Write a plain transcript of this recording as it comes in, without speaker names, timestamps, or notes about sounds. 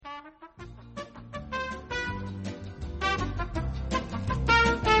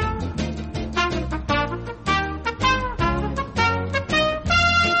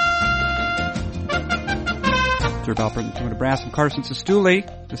Third Albert to Nebraska. I'm Carson Sestouli.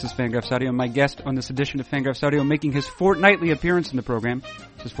 This is Fangraphs Audio. My guest on this edition of Fangraphs Audio, making his fortnightly appearance in the program.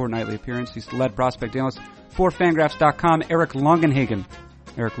 It's his fortnightly appearance. He's the lead prospect analyst for Fangraphs.com, Eric Longenhagen.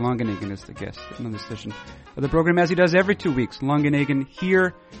 Eric Longenhagen is the guest on this edition of the program, as he does every 2 weeks. Longenhagen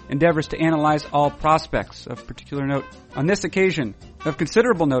here endeavors to analyze all prospects of particular note. On this occasion, of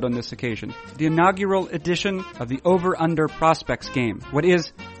considerable note on this occasion, the inaugural edition of the Over-Under Prospects game. What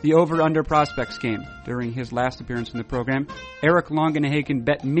is the Over-Under Prospects game? During his last appearance in the program, Eric Longenhagen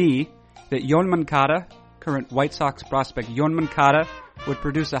bet me that Yoan Moncada, current White Sox prospect Yoan Moncada, would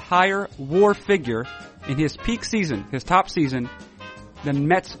produce a higher WAR figure in his peak season, his top season, than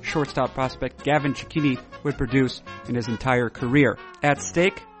Mets shortstop prospect Gavin Cecchini would produce in his entire career. At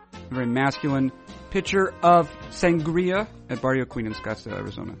stake, a very masculine pitcher of sangria at Barrio Queen in Scottsdale,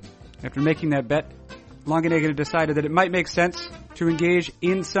 Arizona. After making that bet, Longenhagen decided that it might make sense to engage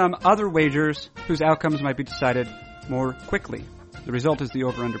in some other wagers whose outcomes might be decided more quickly. The result is the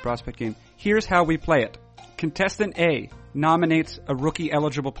over-under prospect game. Here's how we play it. Contestant A nominates a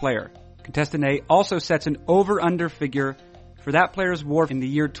rookie-eligible player. Contestant A also sets an over-under figure for that player's WAR in the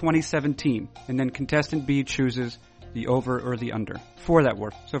year 2017, and then contestant B chooses the over or the under for that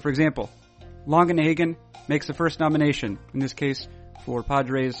WAR. So, for example, Longenhagen makes the first nomination, in this case for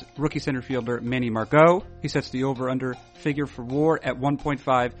Padres rookie center fielder Manny Margot. He sets the over-under figure for WAR at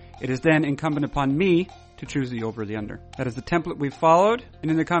 1.5. It is then incumbent upon me to choose the over or the under. That is the template we've followed,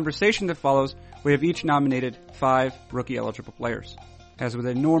 and in the conversation that follows, we have each nominated 5 rookie-eligible players. As with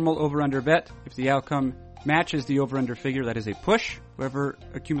a normal over-under bet, if the outcome matches the over-under figure, that is a push. Whoever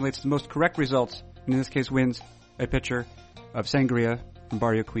accumulates the most correct results, and in this case wins, a pitcher of sangria from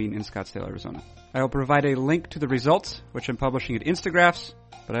Barrio Queen in Scottsdale, Arizona. I will provide a link to the results, which I'm publishing at Instagraphs,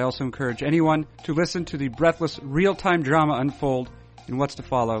 but I also encourage anyone to listen to the breathless real-time drama unfold in what's to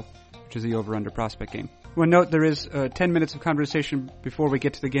follow, which is the over-under prospect game. One note, there is 10 minutes of conversation before we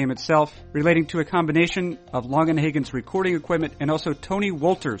get to the game itself, relating to a combination of Longenhagen's recording equipment and also Tony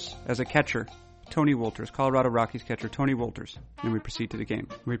Wolters as a catcher. Tony Wolters, Colorado Rockies catcher Tony Wolters. Then we proceed to the game.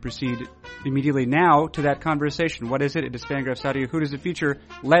 We proceed immediately now to that conversation. What is it? It is Fangraphs Audio. Who does it feature?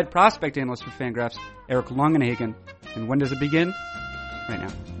 Lead prospect analyst for Fangraphs, Eric Longenhagen. And when does it begin? Right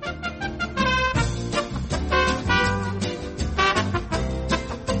now.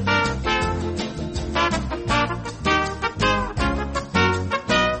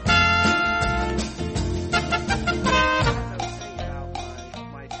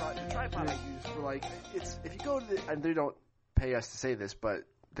 And they don't pay us to say this, but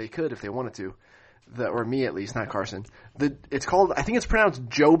they could if they wanted to. Or me at least, not Carson. It's called, I think it's pronounced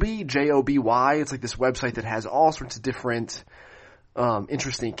Joby, Joby. It's like this website that has all sorts of different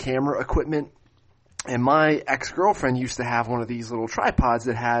interesting camera equipment. And my ex-girlfriend used to have one of these little tripods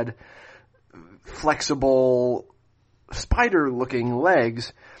that had flexible spider-looking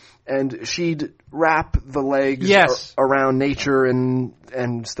legs. And she'd wrap the legs around nature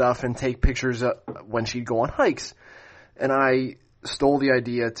and stuff and take pictures when she'd go on hikes. And I stole the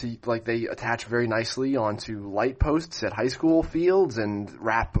idea to, they attach very nicely onto light posts at high school fields and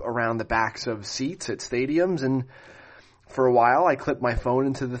wrap around the backs of seats at stadiums. And for a while I clipped my phone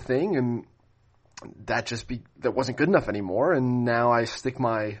into the thing, and that wasn't good enough anymore. And now I stick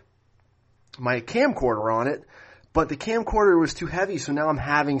my camcorder on it. But the camcorder was too heavy, so now I'm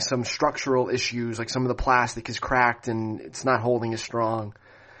having some structural issues, like some of the plastic is cracked and it's not holding as strong.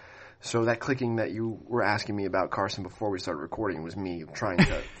 So that clicking that you were asking me about, Carson, before we started recording was me trying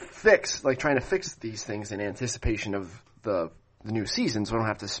to fix these things in anticipation of the new season, so I don't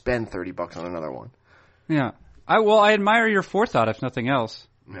have to spend $30 on another one. Yeah. I admire your forethought, if nothing else.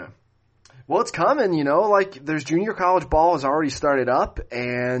 Yeah. Well, it's coming, there's junior college ball has already started up,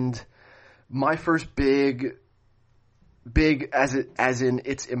 and my first big as in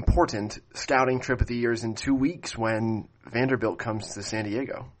it's important scouting trip of the year is in 2 weeks when Vanderbilt comes to San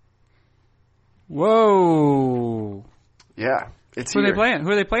Diego. Whoa. Yeah. It's Who are they playing?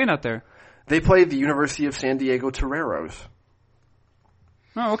 Who are they playing out there? They play the University of San Diego Toreros.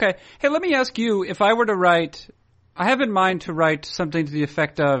 Oh, okay. Hey, let me ask you, if I were to write, I have in mind to write something to the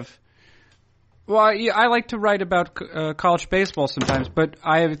effect of, I like to write about college baseball sometimes, but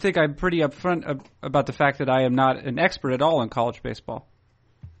I think I'm pretty upfront about the fact that I am not an expert at all in college baseball.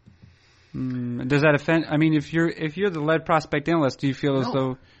 Does that offend? I mean, if you're the lead prospect analyst, do you feel as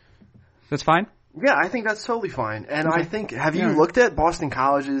though that's fine? Yeah, I think that's totally fine. And okay. I think, have you looked at Boston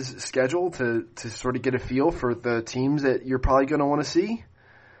College's schedule to sort of get a feel for the teams that you're probably going to want to see?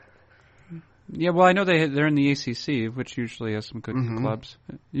 Yeah, well, I know they're in the ACC, which usually has some good clubs.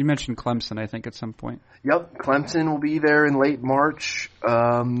 You mentioned Clemson, I think, at some point. Yep, Clemson will be there in late March.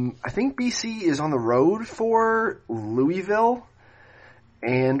 I think BC is on the road for Louisville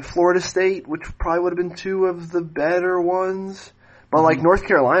and Florida State, which probably would have been two of the better ones. But like North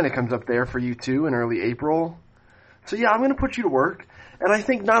Carolina comes up there for you too in early April. So yeah, I'm going to put you to work. And I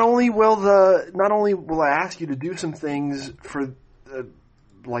think not only will I ask you to do some things for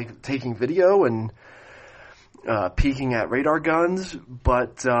like taking video and peeking at radar guns,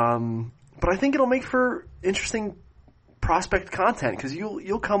 but I think it'll make for interesting prospect content because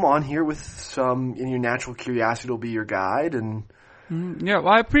you'll come on here with some, and your natural curiosity will be your guide. And yeah,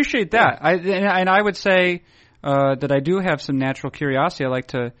 well, I appreciate that. I would say that I do have some natural curiosity. I like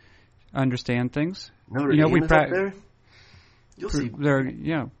to understand things. Notre Dame is up there. You'll see.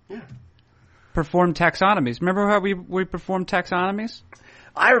 Yeah. Perform taxonomies. Remember how we performed taxonomies?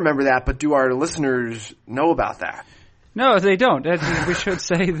 I remember that, but do our listeners know about that? No, they don't. We should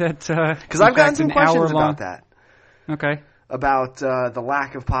say that because I've gotten some questions about that. Okay. About the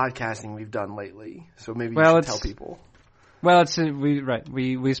lack of podcasting we've done lately. So maybe you should tell people. Well,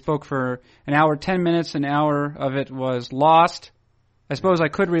 we spoke for an hour, 10 minutes. An hour of it was lost. I suppose I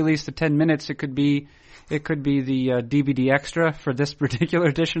could release the 10 minutes. It could be the DVD extra for this particular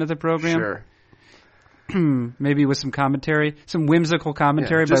edition of the program. Sure. Maybe with some commentary, some whimsical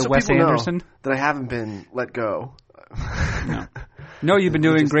commentary by Wes Anderson. That I haven't been let go. No, you've been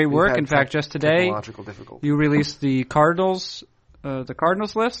doing great work. In fact, just today you released the Cardinals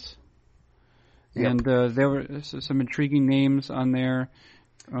list, and there were some intriguing names on there.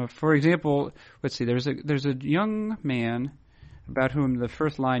 For example, let's see. There's a young man about whom the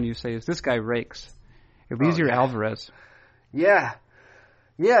first line you say is, "This guy rakes." Eliezer Alvarez. Yeah.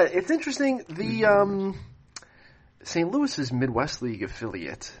 Yeah, it's interesting. The St. Louis's Midwest League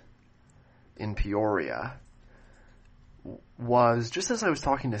affiliate in Peoria was, just as I was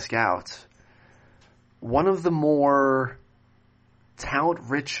talking to scouts, one of the more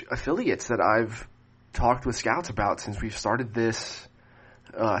talent-rich affiliates that I've talked with scouts about since we've started this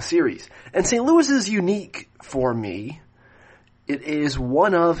series. And St. Louis is unique for me. It is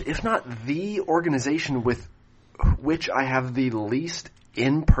one of, if not the organization with which I have the least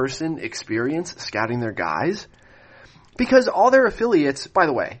in-person experience scouting their guys, because all their affiliates, by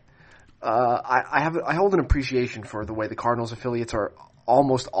the way, I hold an appreciation for the way the Cardinals affiliates are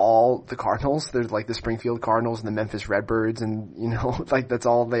almost all the Cardinals. There's like the Springfield Cardinals and the Memphis Redbirds, and like that's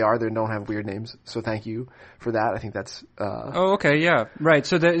all they are. They don't have weird names. So thank you for that. I think that's Oh, okay, yeah. Right.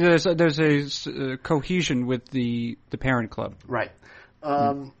 So there's a cohesion with the parent club. Right.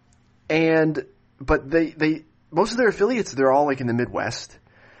 But they most of their affiliates, they're all like in the Midwest.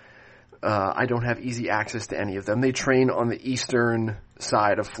 I don't have easy access to any of them. They train on the eastern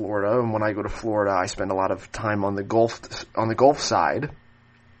side of Florida, and when I go to Florida, I spend a lot of time on the Gulf side.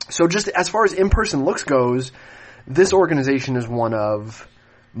 So just as far as in-person looks goes, this organization is one of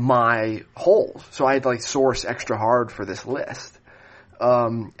my holes. So I had to source extra hard for this list.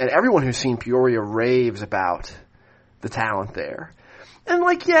 And everyone who's seen Peoria raves about the talent there. And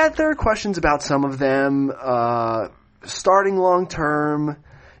there are questions about some of them starting long term,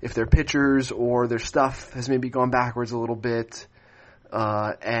 if they're pitchers or their stuff has maybe gone backwards a little bit.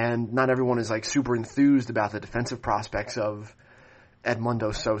 And not everyone is super enthused about the defensive prospects of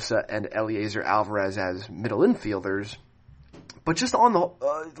Edmundo Sosa and Eliezer Alvarez as middle infielders. But just on the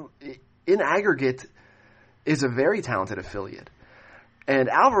in aggregate is a very talented affiliate. And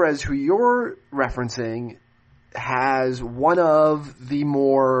Alvarez, who you're referencing, has one of the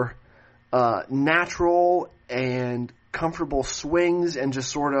more natural and comfortable swings and just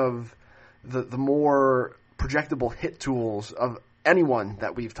sort of the more projectable hit tools of anyone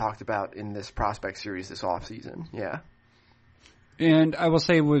that we've talked about in this prospect series this offseason. Yeah. And I will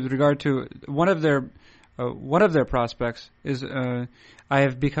say with regard to one of their prospects is I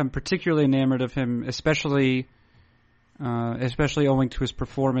have become particularly enamored of him, especially owing to his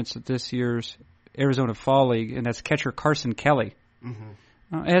performance at this year's Arizona Fall League, and that's catcher Carson Kelly.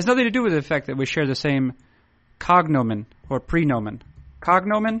 Mm-hmm. It has nothing to do with the fact that we share the same cognomen or prenomen.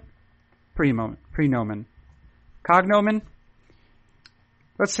 Cognomen? Prenomen. Cognomen?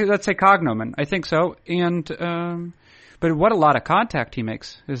 Let's say cognomen. I think so. And but what a lot of contact he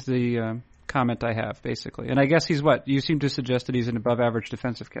makes is the comment I have, basically. And I guess he's what? You seem to suggest that he's an above-average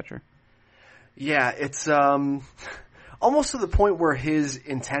defensive catcher. Yeah, it's almost to the point where his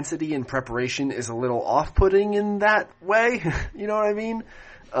intensity and preparation is a little off-putting in that way. You know what I mean?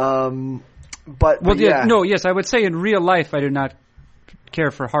 But yeah. Yes, I would say in real life I do not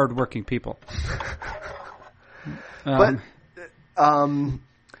care for hard-working people.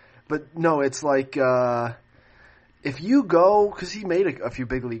 But no, it's like if you go, because he made a few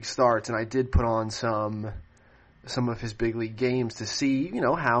big league starts, and I did put on some of his big league games to see,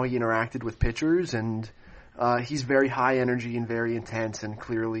 how he interacted with pitchers, and he's very high energy and very intense, and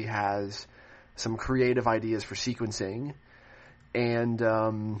clearly has some creative ideas for sequencing. And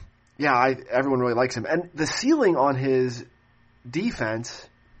everyone really likes him. And the ceiling on his defense,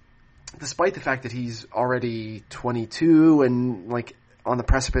 despite the fact that he's already 22 and like on the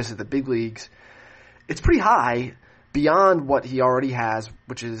precipice of the big leagues, it's pretty high beyond what he already has,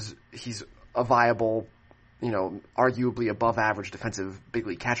 which is he's a viable, arguably above average defensive big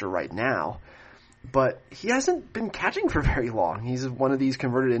league catcher right now. But he hasn't been catching for very long. He's one of these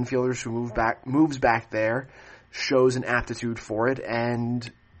converted infielders who moves back there, shows an aptitude for it, and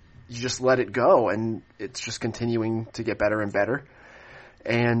you just let it go, and it's just continuing to get better and better.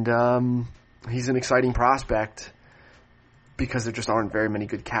 And he's an exciting prospect because there just aren't very many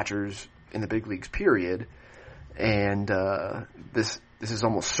good catchers in the big leagues, period. And this is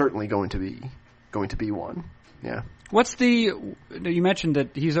almost certainly going to be one. Yeah. You mentioned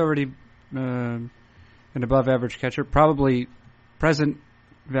that he's already an above average catcher, probably present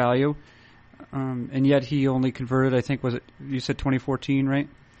value, and yet he only converted, I think, you said 2014, right?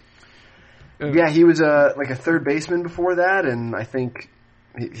 Yeah, he was like a third baseman before that, and I think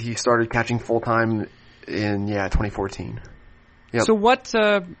he started catching full time in 2014. Yep. So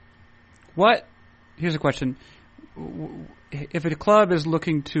what? Here's a question: if a club is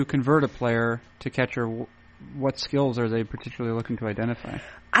looking to convert a player to catcher, what skills are they particularly looking to identify?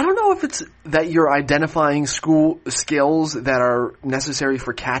 I don't know if it's that you're identifying skills that are necessary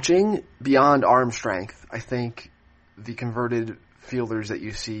for catching beyond arm strength. I think the converted fielders that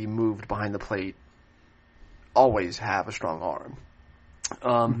you see moved behind the plate always have a strong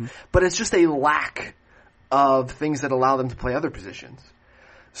arm. But it's just a lack of things that allow them to play other positions.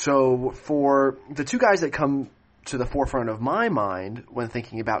 So for the two guys that come to the forefront of my mind when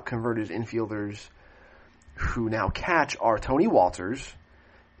thinking about converted infielders who now catch are Tony Walters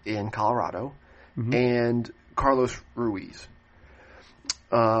in Colorado and Carlos Ruiz.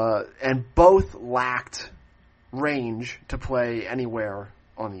 And both lacked range to play anywhere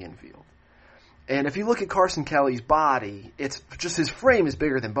on the infield. And if you look at Carson Kelly's body, it's just his frame is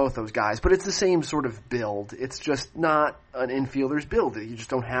bigger than both those guys, but it's the same sort of build. It's just not an infielder's build. You just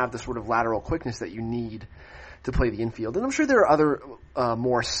don't have the sort of lateral quickness that you need to play the infield. And I'm sure there are other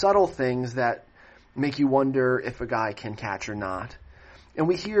more subtle things that make you wonder if a guy can catch or not. And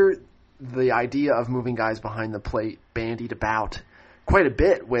we hear the idea of moving guys behind the plate bandied about quite a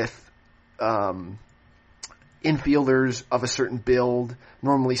bit with infielders of a certain build,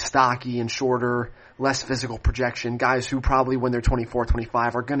 normally stocky and shorter, less physical projection, guys who probably when they're 24,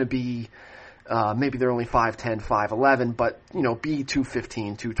 25 are going to be, maybe they're only 5'10", 5'11", but, be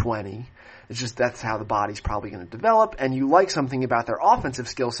 215, 220. It's just that's how the body's probably going to develop, and you like something about their offensive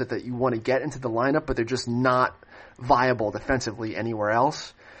skill set that you want to get into the lineup, but they're just not viable defensively anywhere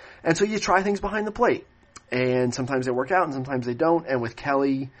else. And so you try things behind the plate, and sometimes they work out and sometimes they don't, and with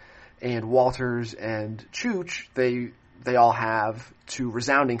Kelly and Walters and Chooch, they all have to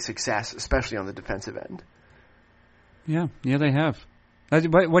resounding success, especially on the defensive end. Yeah, they have.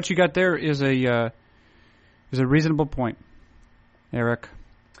 What you got there is a reasonable point, Eric.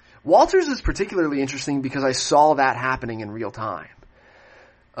 Walters is particularly interesting because I saw that happening in real time.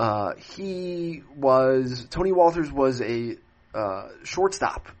 Tony Walters was a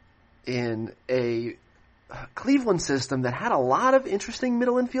shortstop in a Cleveland system that had a lot of interesting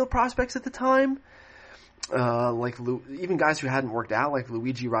middle infield prospects at the time, even guys who hadn't worked out, like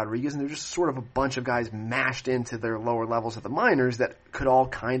Luigi Rodriguez, and they're just sort of a bunch of guys mashed into their lower levels of the minors that could all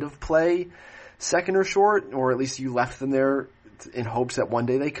kind of play second or short, or at least you left them there in hopes that one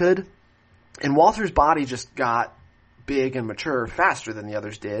day they could. And Walter's body just got big and mature faster than the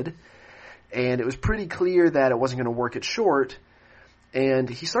others did, and it was pretty clear that it wasn't going to work at short. And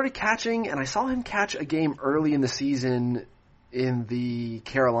he started catching, and I saw him catch a game early in the season in the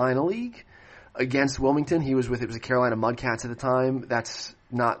Carolina League against Wilmington. It was a Carolina Mudcats at the time. That's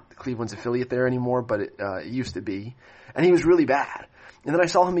not Cleveland's affiliate there anymore, but it used to be. And he was really bad. And then I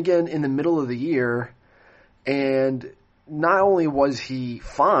saw him again in the middle of the year, and not only was he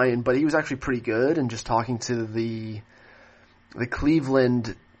fine, but he was actually pretty good. And just talking to the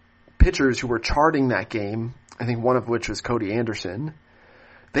Cleveland pitchers who were charting that game, I think one of which was Cody Anderson,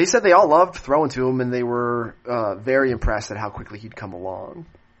 they said they all loved throwing to him, and they were very impressed at how quickly he'd come along.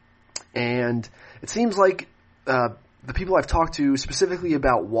 And it seems like the people I've talked to specifically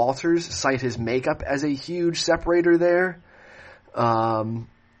about Walters cite his makeup as a huge separator there.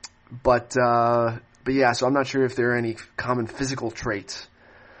 But yeah, so I'm not sure if there are any common physical traits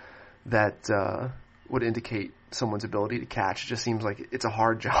that would indicate someone's ability to catch. It just seems like it's a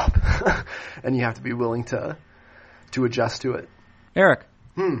hard job, and you have to be willing to adjust to it. Eric,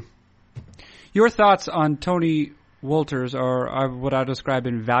 your thoughts on Tony Wolters are what I describe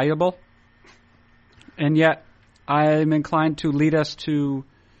invaluable, and yet I'm inclined to lead us to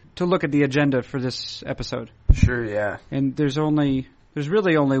look at the agenda for this episode. Sure, yeah. And there's really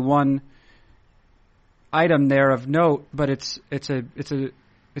only one item there of note, but it's a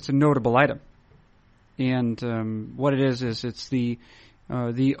notable item. And what it is it's the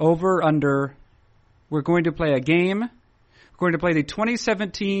over under. We're going to play a game. We're going to play the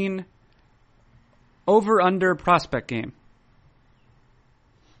 2017 over under prospect game.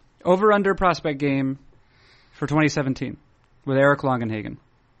 Over under prospect game for 2017 with Eric Longenhagen.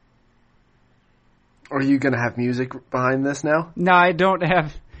 Are you going to have music behind this now? No, I don't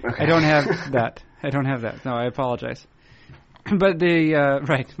have. Okay. I don't have that. I don't have that. No, I apologize. But but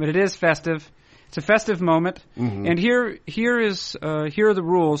it is festive. It's a festive moment, and here are the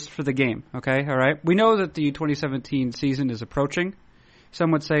rules for the game. Okay, all right. We know that the 2017 season is approaching.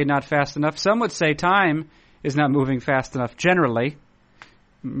 Some would say not fast enough. Some would say time is not moving fast enough generally.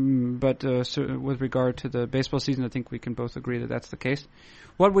 But so with regard to the baseball season, I think we can both agree that that's the case.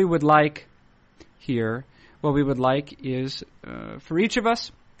 What we would like here, is for each of us,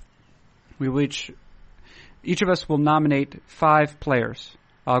 each of us will nominate 5 players.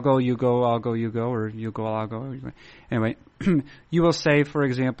 I'll go, you go, I'll go, you go, or you go, I'll go. Anyway, you will say, for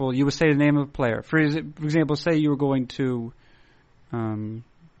example, the name of a player. For example, say you were going to,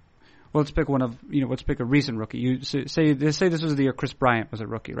 let's pick let's pick a recent rookie. You say this was the year Chris Bryant was a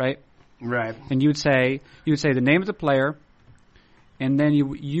rookie, right? Right. And you would say the name of the player, and then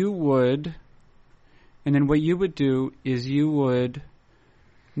what you would do is you would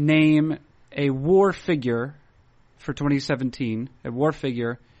name a war figure for 2017, a war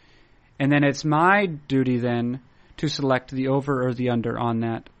figure, and then it's my duty then to select the over or the under on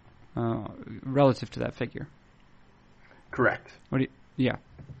that relative to that figure. Correct. Yeah,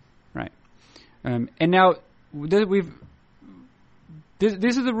 right. And now these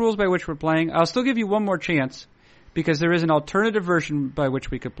are the rules by which we're playing. I'll still give you one more chance because there is an alternative version by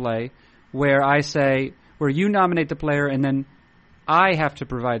which we could play where you nominate the player and then I have to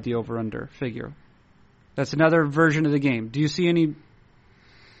provide the over-under figure. That's another version of the game. Do you see any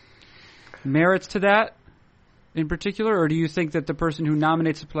merits to that in particular, or do you think that the person who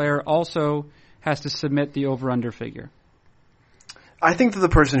nominates the player also has to submit the over-under figure? I think that the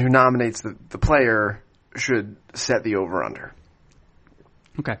person who nominates the player should set the over-under.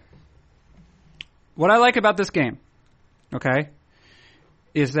 Okay. What I like about this game, okay,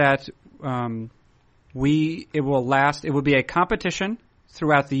 is that it will last. It will be a competition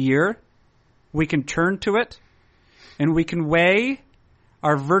throughout the year. We can turn to it, and we can weigh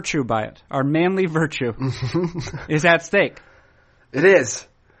our virtue by it. Our manly virtue is at stake. It is.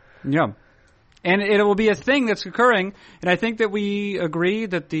 Yeah. And it will be a thing that's occurring, and I think that we agree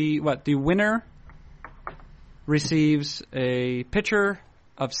that the winner receives a pitcher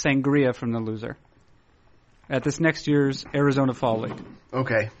of sangria from the loser at this next year's Arizona Fall League.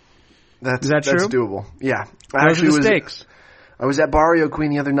 Okay. Is that true? That's doable. Yeah. Those are the stakes. I was at Barrio Queen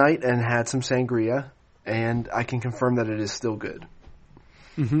the other night and had some sangria, and I can confirm that it is still good.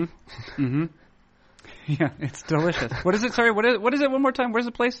 Mm-hmm. Mm-hmm. Yeah, it's delicious. What is it? Sorry, what is it? One more time. Where's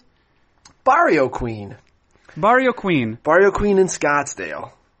the place? Barrio Queen. Barrio Queen. Barrio Queen in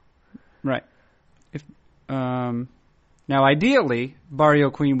Scottsdale. Right. Now, ideally, Barrio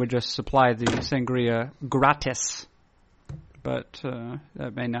Queen would just supply the sangria gratis, but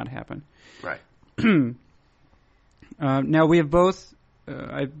that may not happen. Right. Now, we have both,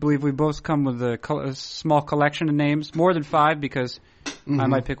 I believe we both come with a small collection of names, more than 5, because I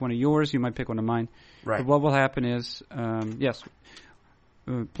might pick one of yours, you might pick one of mine. Right. But what will happen is,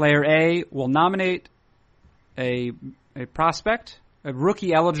 player A will nominate a prospect, a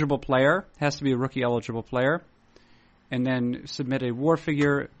rookie-eligible player, has to be a rookie-eligible player, and then submit a war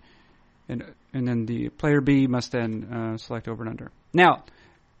figure, and then the player B must then select over and under. Now,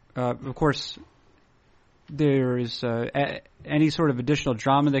 of course, there is any sort of additional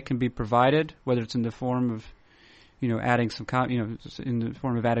drama that can be provided, whether it's in the form of, adding some, in the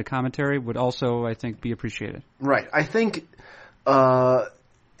form of added commentary, would also, I think, be appreciated. Right. I think,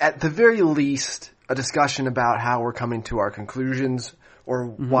 at the very least, a discussion about how we're coming to our conclusions or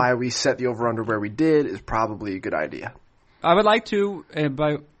why we set the over-under where we did is probably a good idea. I would like to,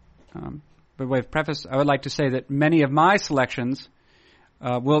 by way of preface, I would like to say that many of my selections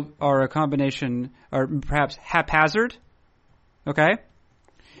are a combination, or perhaps haphazard, okay?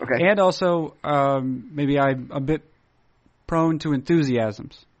 Okay. And also, maybe I'm a bit prone to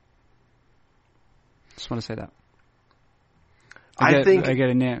enthusiasms. Just want to say that. I think I get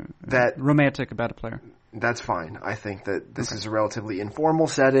that romantic about a player. That's fine. I think that this is a relatively informal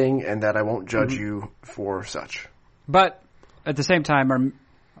setting, and that I won't judge you for such. But at the same time,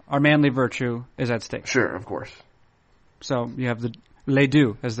 our manly virtue is at stake. Sure, of course. So you have the les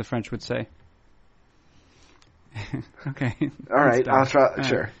deux, as the French would say. Okay. All right, I'll try.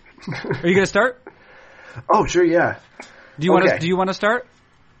 Sure. Are you going to start? Oh, sure, yeah. Do you want to start?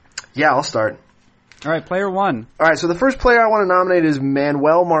 Yeah, I'll start. All right, player one. All right, so the first player I want to nominate is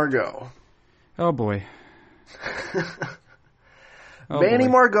Manuel Margot. Oh boy. Manny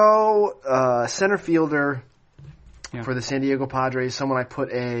Margot, center fielder for the San Diego Padres, someone I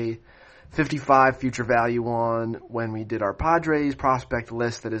put a 55 future value on when we did our Padres prospect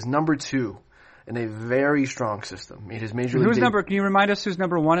list. That is number 2 in a very strong system. Made his major league number? Can you remind us who's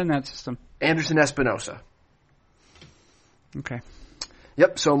number 1 in that system? Anderson Espinosa. Okay.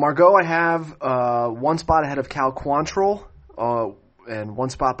 Yep. So Margot, I have 1 spot ahead of Cal Quantrill, and 1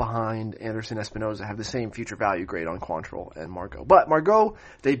 spot behind Anderson Espinosa. I have the same future value grade on Quantrill and Margot. But Margot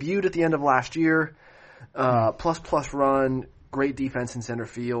debuted at the end of last year. Plus run, great defense in center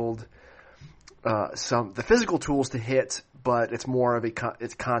field. The physical tools to hit, but it's more of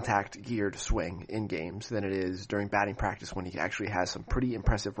it's contact geared swing in games than it is during batting practice when he actually has some pretty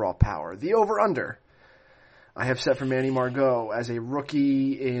impressive raw power. The over-under I have set for Manny Margot as a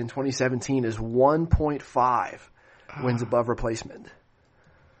rookie in 2017 is 1.5 wins above replacement.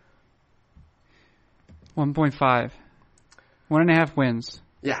 1.5. 1.5 wins.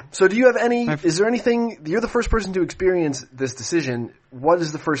 Yeah. So do you have is there anything, you're the first person to experience this decision. What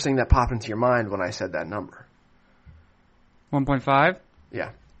is the first thing that popped into your mind when I said that number? 1.5?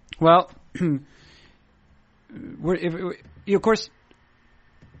 Yeah. Well, of course,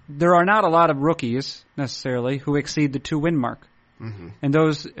 there are not a lot of rookies necessarily who exceed the 2-win mark. Mm-hmm. And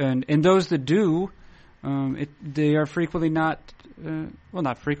those that do, they are frequently not,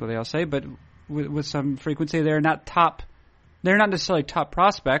 not frequently I'll say, but with some frequency they're not top. They're not necessarily top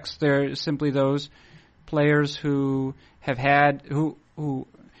prospects. They're simply those players who have have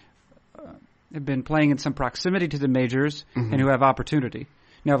been playing in some proximity to the majors and who have opportunity.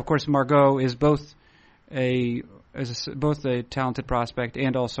 Now, of course, Margot is both a talented prospect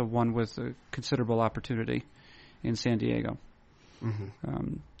and also one with a considerable opportunity in San Diego.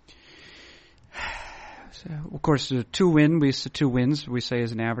 Mm-hmm. So, of course, the 2 wins we say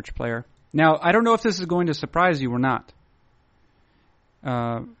is an average player. Now, I don't know if this is going to surprise you or not.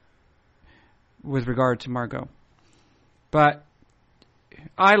 With regard to Margot. But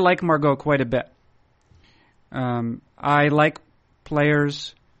I like Margot quite a bit. I like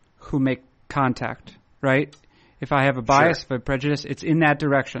players who make contact, right? If I have a bias, if I have prejudice, it's in that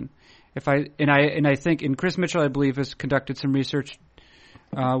direction. I think, and Chris Mitchell, I believe, has conducted some research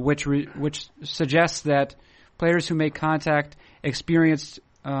which suggests that players who make contact experience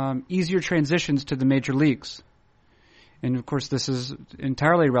easier transitions to the major leagues. And, of course, this is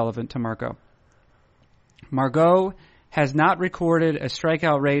entirely relevant to Margot. Margot has not recorded a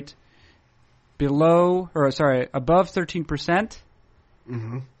strikeout rate above 13%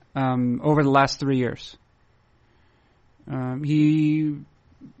 over the last 3 years. He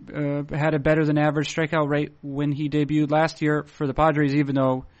had a better than average strikeout rate when he debuted last year for the Padres, even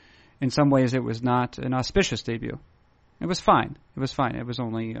though in some ways it was not an auspicious debut. It was fine. It was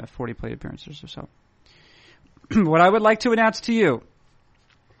only 40 plate appearances or so. What I would like to announce to you,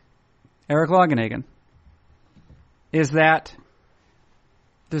 Eric Longenhagen, is that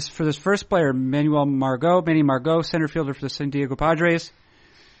for this first player, Manny Margot, center fielder for the San Diego Padres,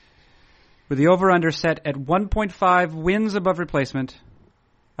 with the over-under set at 1.5 wins above replacement,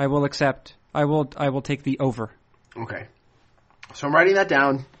 I will take the over. Okay. So I'm writing that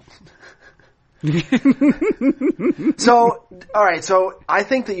down. So, all right. So I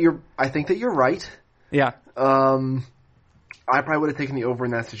think that you're right. Yeah. I probably would have taken the over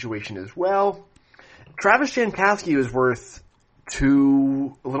in that situation as well. Travis Jankowski was worth a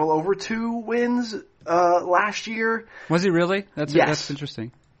little over 2 wins last year. Was he really? That's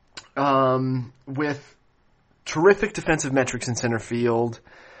interesting. With terrific defensive metrics in center field,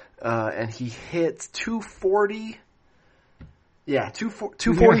 and he hit 240. Yeah,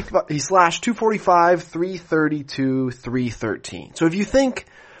 245. He slashed 245, 332, 313. So if you think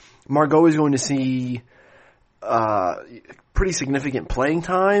Margot is going to see pretty significant playing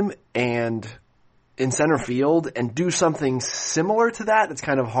time and in center field and do something similar to that, it's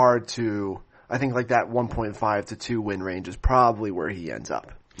kind of hard to. I think like that 1.5 to 2 win range is probably where he ends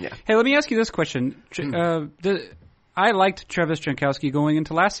up. Yeah. Hey, let me ask you this question. I liked Travis Jankowski going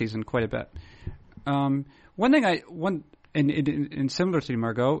into last season quite a bit. One thing and similar to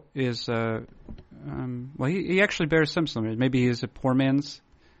Margot is Well, he actually bears some similarities. Maybe he's a poor man's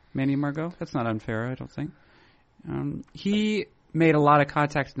Manny Margot. That's not unfair, I don't think. He made a lot of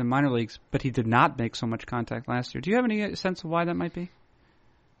contact in the minor leagues, but he did not make so much contact last year. Do you have any sense of why that might be?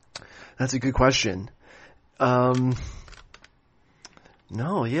 That's a good question. No,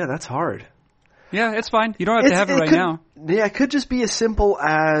 yeah, that's hard. Yeah, it's fine. You don't have to have it right now. Yeah, it could just be as simple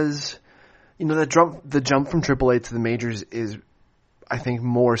as, the jump from AAA to the majors is, I think,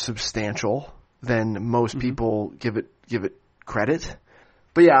 more substantial than most people give it credit.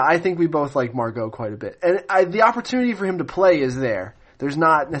 But yeah, I think we both like Margot quite a bit. And the opportunity for him to play is there. There's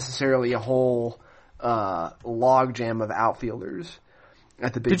not necessarily a whole log jam of outfielders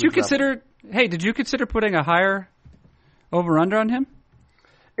at the big league level. Did you consider putting a higher over-under on him?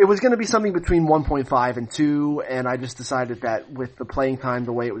 It was going to be something between 1.5 and 2, and I just decided that with the playing time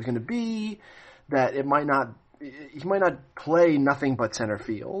the way it was going to be, that he might not play nothing but center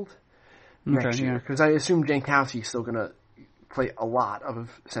field next year. Because I assume Jankowski's still going to play a lot of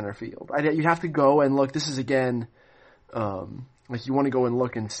center field. You'd have to go and look. This is, again, you want to go and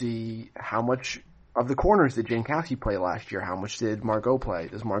look and see how much of the corners did Jankowski play last year? How much did Margot play?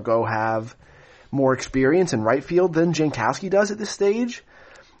 Does Margot have more experience in right field than Jankowski does at this stage?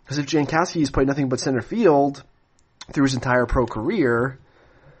 Because if Jankowski has played nothing but center field through his entire pro career,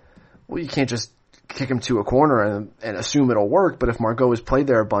 well, you can't just kick him to a corner and assume it'll work. But if Margot has played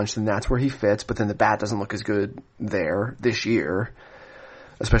there a bunch, then that's where he fits. But then the bat doesn't look as good there this year,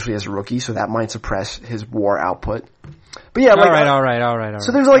 especially as a rookie, so that might suppress his WAR output. But yeah, all right.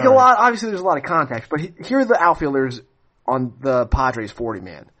 So there's a lot. Obviously, there's a lot of context. But here are the outfielders on the Padres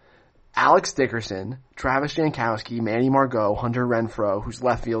 40-man. Alex Dickerson, Travis Jankowski, Manny Margot, Hunter Renfroe, who's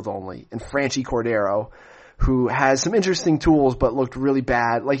left field only, and Franchy Cordero, who has some interesting tools but looked really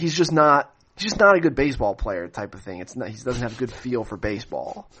bad. Like he's just not a good baseball player type of thing. He doesn't have a good feel for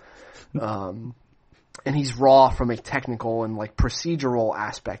baseball. And he's raw from a technical and procedural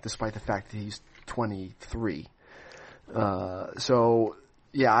aspect, despite the fact that he's 23. So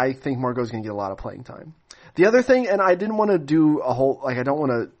yeah, I think Margot's going to get a lot of playing time. The other thing, and I didn't want to do a whole, I don't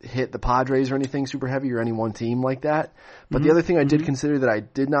want to hit the Padres or anything super heavy or any one team like that. But the other thing I did consider that I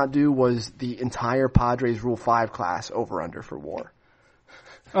did not do was the entire Padres Rule 5 class over under for WAR.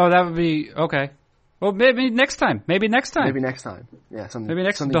 Oh, that would be, okay. Well, maybe next time. Yeah,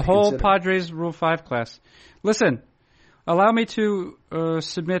 the whole consider. Padres Rule 5 class. Listen, allow me to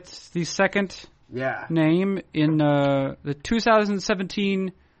submit the second name in the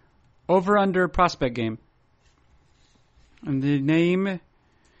 2017 over-under prospect game. And the name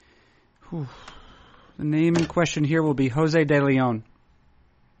in question here will be Jose De Leon.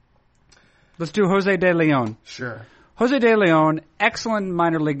 Let's do Jose De Leon. Sure. Jose De Leon, excellent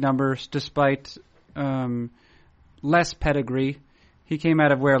minor league numbers despite less pedigree. He came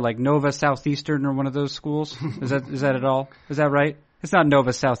out of where, Nova Southeastern or one of those schools? Is that at all? Is that right? It's not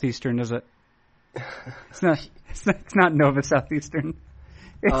Nova Southeastern, is it? It's not Nova Southeastern.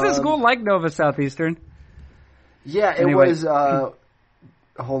 It's a school like Nova Southeastern. Yeah, it was. Hold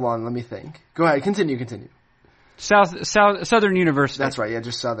on, let me think. Go ahead, continue. Southern University. That's right. Yeah,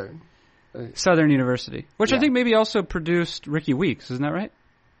 just Southern. Southern University, which I think maybe also produced Ricky Weeks. Isn't that right?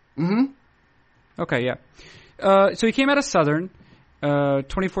 Mm-hmm. Okay, yeah. So he came out of Southern,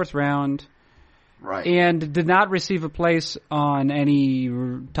 24th round. Right. And did not receive a place on any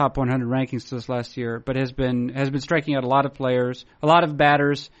top 100 rankings this last year, but has been striking out a lot of players, a lot of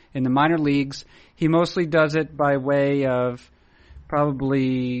batters in the minor leagues. He mostly does it by way of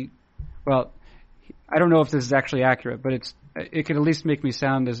probably, well, I don't know if this is actually accurate, but it could at least make me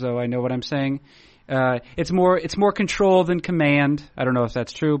sound as though I know what I'm saying. It's more control than command. I don't know if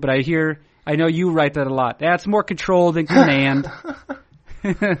that's true, but I know you write that a lot. That's more control than command.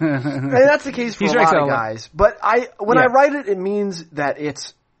 And that's the case for a lot of guys. But when I write it, it means that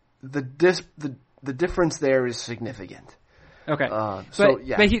it's the difference there is significant. Okay.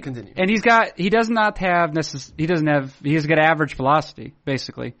 Continue. And he has got average velocity,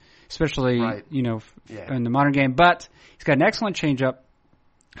 basically, especially, in the modern game. But he's got an excellent changeup,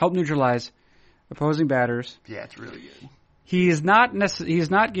 help neutralize opposing batters. Yeah, it's really good. He is not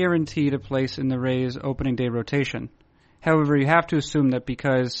guaranteed a place in the Rays opening day rotation. However, you have to assume that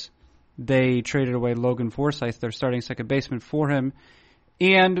because they traded away Logan Forsythe, their starting second baseman, for him,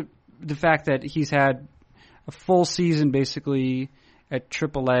 and the fact that he's had a full season basically at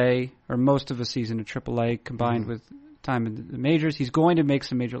AAA, or most of a season at AAA, combined with time in the majors, he's going to make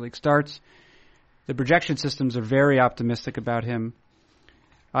some major league starts. The projection systems are very optimistic about him.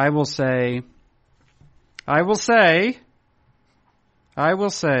 I will say, for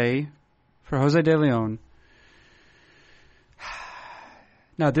Jose De Leon,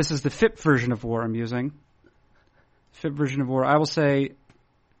 Now, this is the FIP version of WAR I'm using. FIP version of WAR. I will say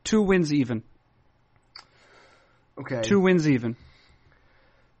 2 wins even. Okay. 2 wins even.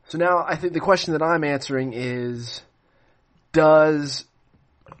 So now I think the question that I'm answering is, does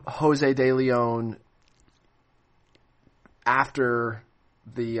Jose De Leon, after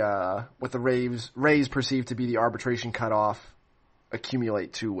the what the Rays perceive to be the arbitration cutoff,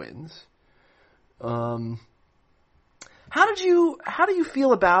 accumulate 2 wins? How do you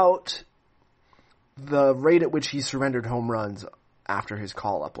feel about the rate at which he surrendered home runs after his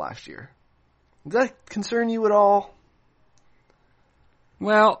call up last year? Does that concern you at all?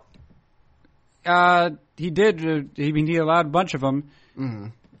 Well, he did. He allowed a bunch of them.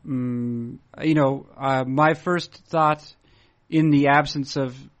 Mm-hmm. My first thought, in the absence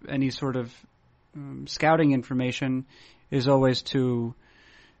of any sort of scouting information, is always to,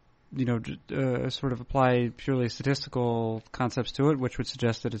 sort of apply purely statistical concepts to it, which would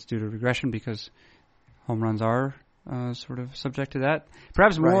suggest that it's due to regression because home runs are sort of subject to that.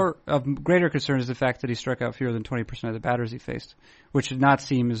 Perhaps more of greater concern is the fact that he struck out fewer than 20% of the batters he faced, which did not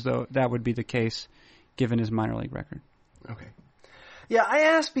seem as though that would be the case given his minor league record. Okay. Yeah, I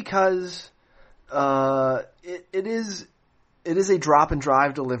asked because it is a drop and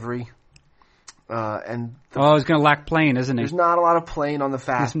drive delivery. And he's going to lack plane, isn't he? There's not a lot of plane on the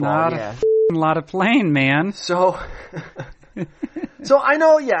fastball. There's not a lot of plane, man. So I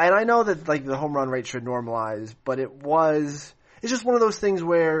know, and I know that like the home run rate should normalize, but it's just one of those things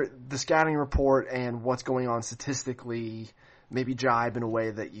where the scouting report and what's going on statistically maybe jibe in a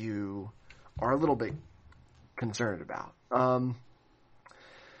way that you are a little bit concerned about.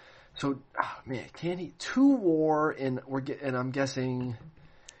 Can he 2 WAR and I'm guessing,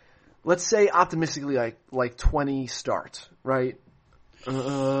 let's say optimistically like 20 starts, right?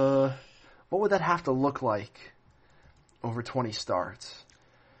 What would that have to look like over 20 starts?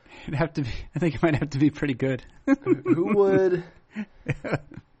 It'd have to be. I think it might have to be pretty good. Who would?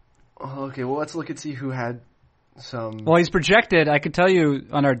 Okay, well, let's look and see who had some. Well, he's projected. I could tell you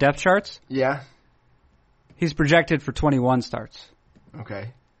on our depth charts. Yeah. He's projected for 21 starts.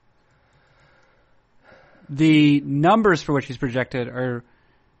 Okay. The numbers for which he's projected are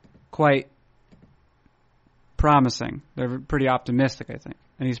quite promising. They're pretty optimistic, I think.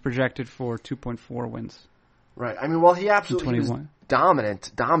 And he's projected for 2.4 wins. Right. I mean, well, he absolutely was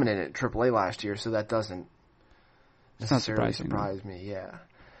dominant at AAA last year, so that doesn't necessarily surprise me. Yeah.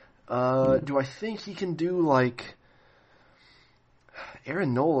 Do I think he can do like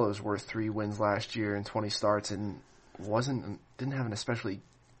Aaron Nola's worth 3 wins last year in 20 starts and didn't have an especially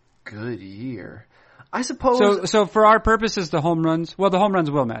good year. I suppose. So for our purposes, the home runs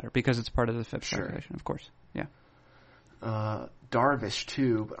will matter because it's part of the FIP calculation, of course. Yeah. Darvish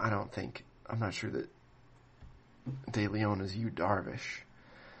too, but I'm not sure that De Leon is Darvish.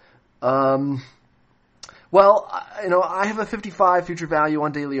 Well, I have a 55 future value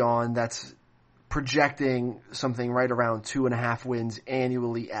on De Leon that's projecting something right around 2.5 wins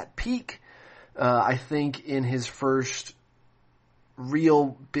annually at peak. I think in his first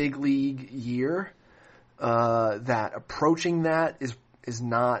real big league year, that approaching that is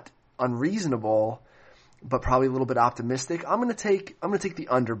not unreasonable, but probably a little bit optimistic. I'm gonna take the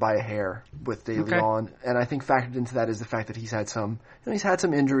under by a hair with De Leon, and I think factored into that is the fact that he's had some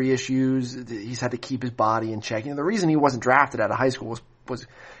injury issues. He's had to keep his body in check. The reason he wasn't drafted out of high school was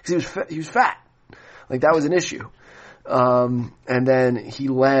because he was fat. Like that was an issue. And then he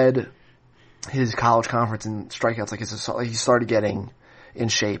led his college conference in strikeouts. Like he started getting in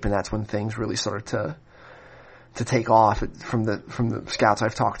shape, and that's when things really started to take off from the scouts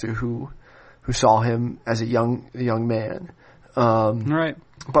I've talked to who saw him as a young man. Right.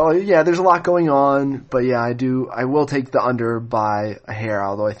 But yeah, there's a lot going on. But yeah, I will take the under by a hair,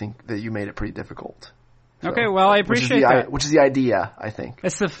 although I think that you made it pretty difficult. So, okay, well, I appreciate that. Which is the idea, I think.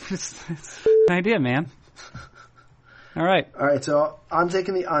 It's an idea, man. All right. All right, so I'm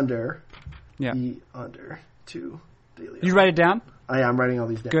taking the under. Yeah. The under to De Leon. You write it down? I'm writing all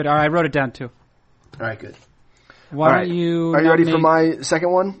these down. Good. All right, I wrote it down too. All right, good. Why don't you... Are you ready for my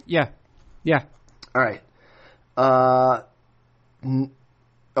second one? Yeah. Yeah. All right. Oh,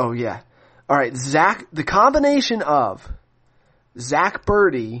 yeah. All right, the combination of Zach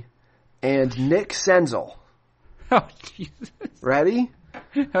Birdie and Nick Senzel. Oh, Jesus. Ready?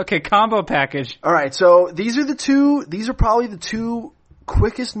 Okay, combo package. All right, so these are probably the 2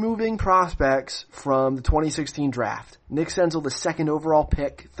 quickest moving prospects from the 2016 draft. Nick Senzel, the 2nd overall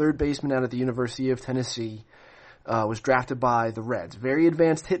pick, 3rd baseman out of the University of Tennessee, was drafted by the Reds. Very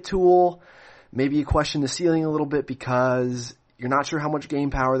advanced hit tool. Maybe you question the ceiling a little bit because you're not sure how much game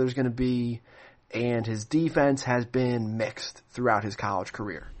power there's going to be. and his defense has been mixed throughout his college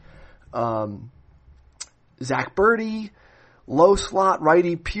career. Zach Birdie, low slot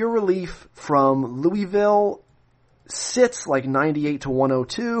righty, pure relief from Louisville, sits like 98 to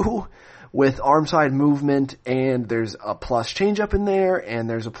 102 with arm side movement, and there's a plus changeup in there, and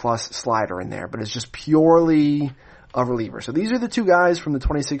there's a plus slider in there, but it's just purely a reliever. So these are the two guys from the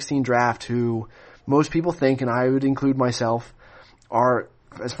 2016 draft who most people think, and I would include myself, are,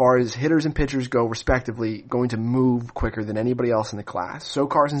 as far as hitters and pitchers go respectively, going to move quicker than anybody else in the class. So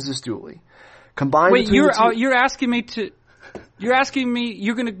Carson Cistulli. Combined. Wait, you're asking me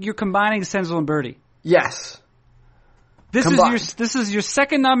you're combining Senzel and Birdie. Yes. This is your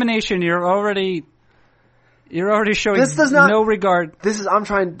second nomination. You're already showing no regard.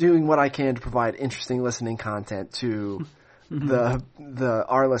 I'm doing what I can to provide interesting listening content to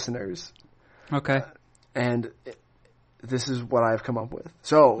our listeners. Okay. And this is what I've come up with.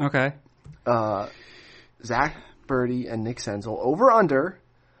 So, okay. Zach Birdie and Nick Senzel over under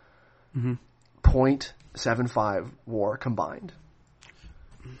 0.75 WAR combined.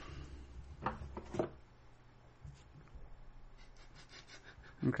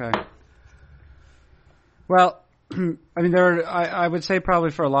 Okay. Well, I mean, I would say probably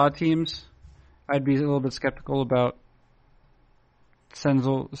for a lot of teams, I'd be a little bit skeptical about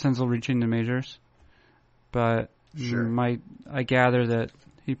Senzel reaching the majors, but sure. I gather that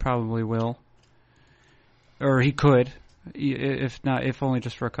he probably will, or he could, if only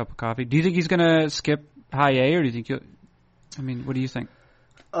just for a cup of coffee. Do you think he's going to skip high A, or do you think what do you think?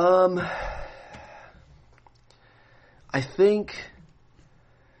 I think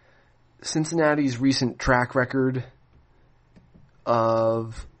Cincinnati's recent track record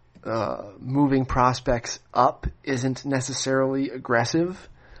of moving prospects up isn't necessarily aggressive.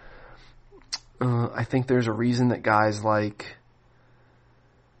 I think there's a reason that guys like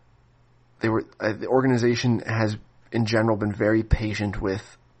the organization has in general been very patient with,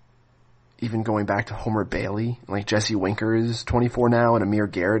 even going back to Homer Bailey. Like Jesse Winker is 24 now and Amir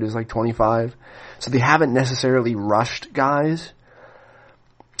Garrett is like 25. So they haven't necessarily rushed guys.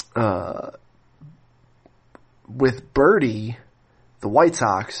 With Birdie, the White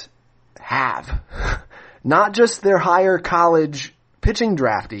Sox have not just their higher college pitching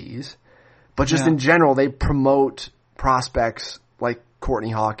draftees, but just in general, they promote prospects like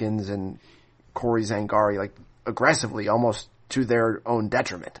Courtney Hawkins and Corey Zangari like aggressively, almost to their own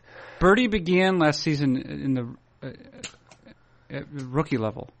detriment. Birdie began last season in the at rookie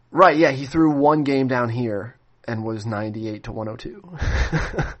level. Right, yeah, he threw one game down here and was 98 to 102.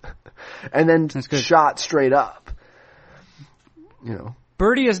 And then shot straight up. You know.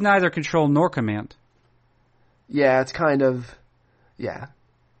 Birdie is neither control nor command. Yeah, it's kind of, yeah.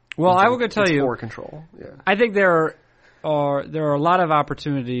 Well, I will go tell you. For control, yeah. I think there are a lot of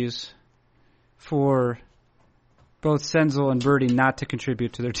opportunities for both Senzel and Birdie not to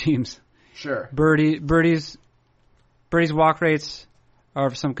contribute to their teams. Sure. Birdie's walk rates are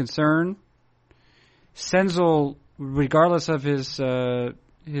of some concern. Senzel, regardless of his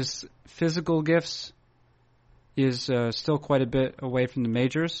physical gifts, is still quite a bit away from the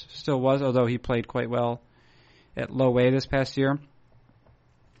majors. Still was, although he played quite well at low A this past year.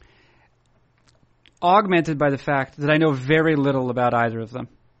 Augmented by the fact that I know very little about either of them.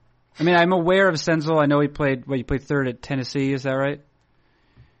 I mean, I'm aware of Senzel. I know he played third at Tennessee. Is that right?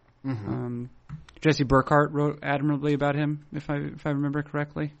 Mm-hmm. Jesse Burkhart wrote admirably about him, if I remember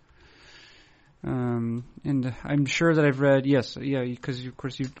correctly. And I'm sure that I've read, because of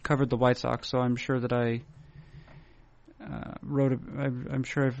course you covered the White Sox, so I'm sure that I I'm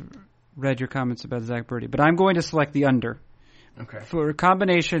sure I've read your comments about Zach Birdie. But I'm going to select the under. Okay. For a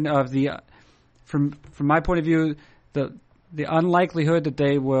combination of from my point of view, the unlikelihood that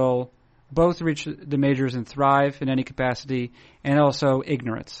they will both reach the majors and thrive in any capacity, and also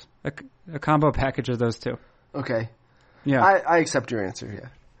ignorance. A combo package of those two. Okay. Yeah. I accept your answer, yeah.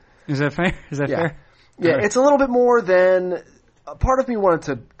 Is that fair? Is that fair? Yeah, right. It's a little bit more than... part of me wanted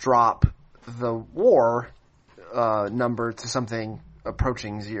to drop the WAR number to something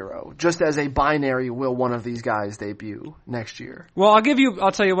approaching 0. Just as a binary, will one of these guys debut next year? Well,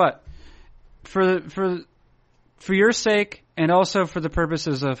 I'll tell you what. For your sake, and also for the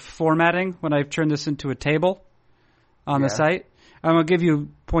purposes of formatting, when I've turned this into a table on the site, I'm going to give you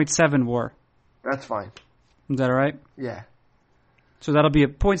 0.7 WAR. That's fine. Is that all right? Yeah. So that'll be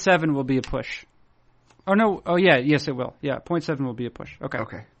 0.7 will be a push. Oh, no. Oh, yeah. Yes, it will. Yeah, 0.7 will be a push. Okay.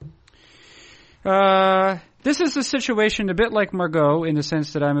 Okay. This is a situation a bit like Margot in the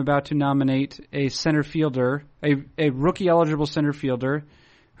sense that I'm about to nominate a center fielder, a rookie-eligible center fielder,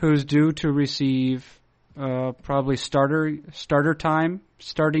 who's due to receive probably starting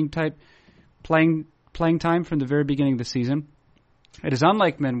type playing time from the very beginning of the season. It is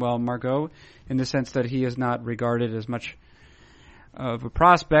unlike Manuel Margot in the sense that he is not regarded as much of a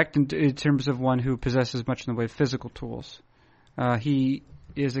prospect in terms of one who possesses much in the way of physical tools. He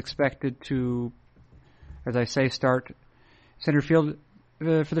is expected to, as I say, start center field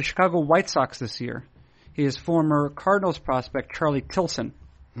for the Chicago White Sox this year. He is former Cardinals prospect Charlie Tilson.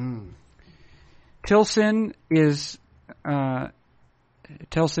 Tilson is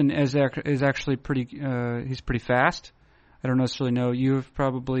actually pretty. He's pretty fast. I don't necessarily know. You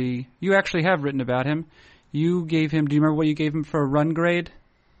actually have written about him. You gave him. Do you remember what you gave him for a run grade?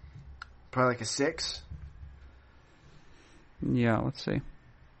 Probably like a 6. Yeah, let's see.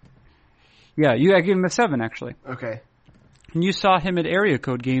 Yeah, I gave him a 7 actually. Okay. And you saw him at Area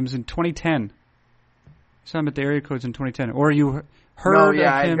Code games in 2010. You saw him at the Area Codes in 2010, or you heard of him? No,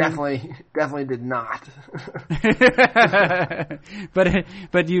 I definitely did not.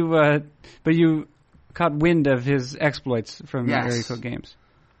 but you caught wind of his exploits from the Area Code games.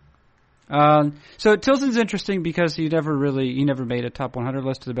 So Tilson's interesting because he never made a top 100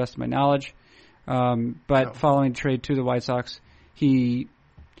 list to the best of my knowledge. Following trade to the White Sox, he,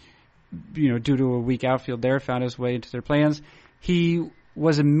 due to a weak outfield there, found his way into their plans. He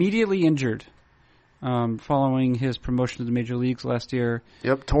was immediately injured following his promotion to the major leagues last year.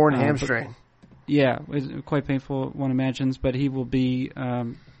 Yep, torn hamstring. It was quite painful, one imagines, but he will be.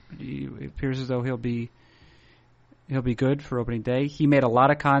 It appears as though he'll be good for opening day. He made a lot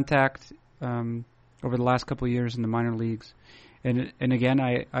of contact over the last couple of years in the minor leagues, and again,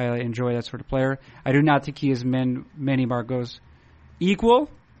 I enjoy that sort of player. I do not think he is Manny Margot's equal,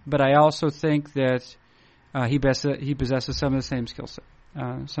 but I also think that he possesses some of the same skills,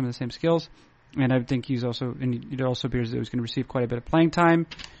 and I think it also appears that he's going to receive quite a bit of playing time.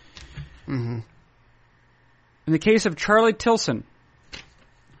 Mm-hmm. In the case of Charlie Tilson,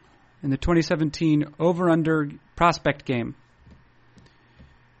 in the 2017 over-under prospect game,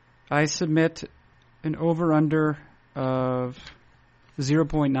 I submit an over-under of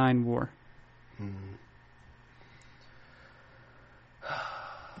 0.9 WAR.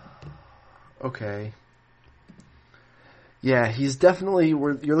 Okay. Yeah, he's definitely.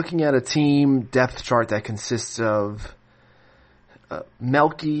 You're looking at a team depth chart that consists of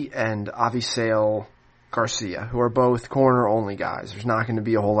Melky and Avisail Garcia, who are both corner-only guys. There's not going to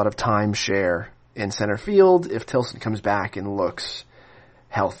be a whole lot of timeshare in center field if Tilson comes back and looks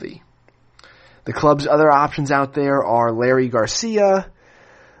healthy. The club's other options out there are Larry Garcia,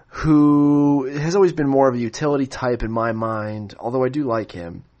 who has always been more of a utility type in my mind, although I do like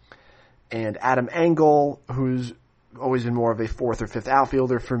him, and Adam Engel, who's always been more of a 4th or 5th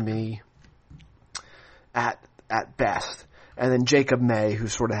outfielder for me at best. And then Jacob May, who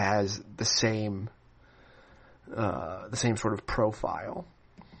sort of has the same sort of profile.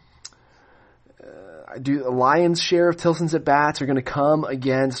 The lion's share of Tilson's at-bats are going to come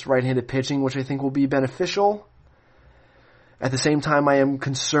against right-handed pitching, which I think will be beneficial. At the same time, I am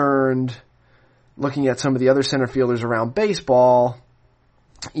concerned looking at some of the other center fielders around baseball,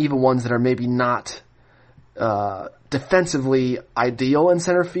 even ones that are maybe not defensively ideal in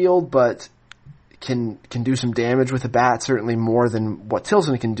center field, but can do some damage with the bat, certainly more than what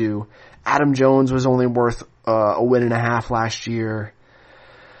Tilson can do. Adam Jones was only worth a win and a half last year.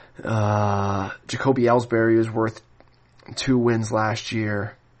 Jacoby Ellsbury was worth 2 wins last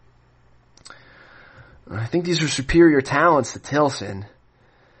year. I think these are superior talents to Tilson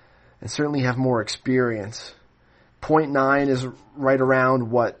and certainly have more experience. 0.9 is right around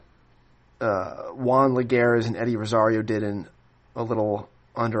what Juan Lagares and Eddie Rosario did in a little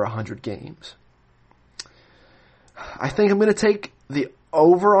under 100 games. I think I'm going to take the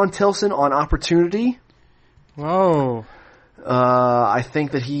over on Tilson on opportunity. Whoa. I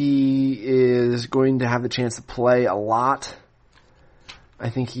think that he is going to have the chance to play a lot. I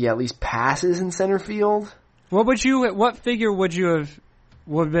think he at least passes in center field. What figure would have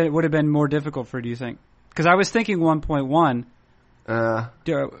been more difficult for, do you think? Because I was thinking 1.1.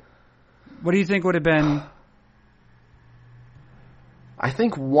 What do you think would have been? I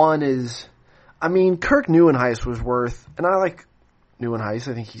think 1 is, Kirk Neuenhuis was worth, and I like Neuenhuis.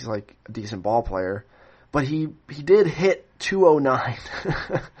 I think he's like a decent ball player, but he did hit 209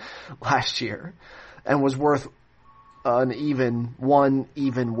 last year and was worth one even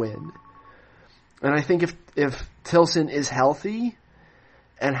win. And I think if Tilson is healthy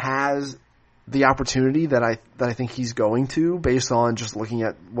and has the opportunity that I think he's going to, based on just looking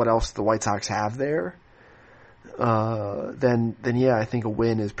at what else the White Sox have there, then yeah, I think a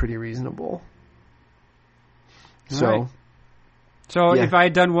win is pretty reasonable. Right. So if I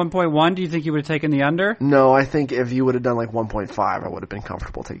had done 1.1, do you think you would have taken the under? No, I think if you would have done like 1.5, I would have been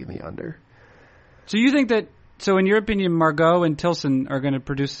comfortable taking the under. So you think that? So in your opinion, Margot and Tilson are going to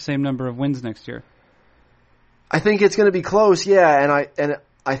produce the same number of wins next year? I think it's going to be close, yeah, and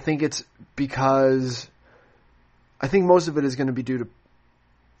I think it's because I think most of it is going to be due to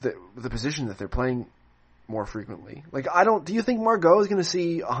the position that they're playing more frequently. Like, do you think Margot is going to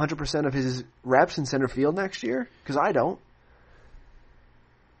see 100% of his reps in center field next year? Because I don't.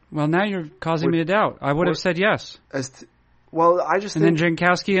 Well, now you're causing me to doubt. I would have said yes. I just think... And then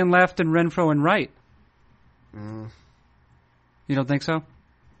Jankowski in left and Renfroe in right. You don't think so?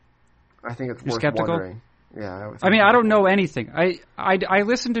 I think it's You're worth skeptical? wondering. Yeah. I mean, I don't know anything. I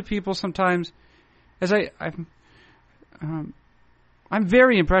listen to people sometimes as I'm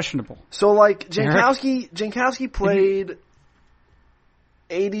very impressionable. So, like, Jankowski played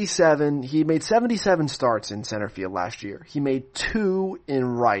 87. He made 77 starts in center field last year. He made 2 in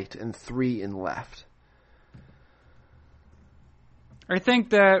right and 3 in left. I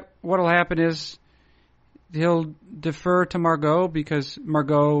think that what'll happen is he'll defer to Margot because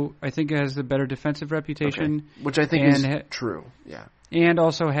Margot, I think, has the better defensive reputation. Okay. Which I think is true, yeah. And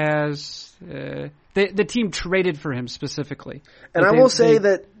also has... the team traded for him specifically. And I will say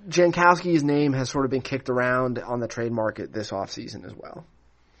that Jankowski's name has sort of been kicked around on the trade market this offseason as well.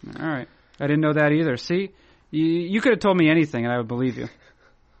 All right. I didn't know that either. See? You could have told me anything and I would believe you.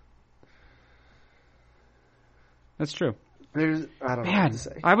 That's true. I don't know what to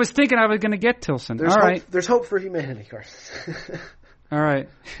say. I was thinking I was going to get Tilson. There's hope for humanity, Carson. All right.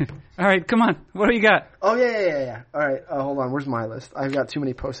 All right, come on. What do you got? Oh, yeah. All right, hold on. Where's my list? I've got too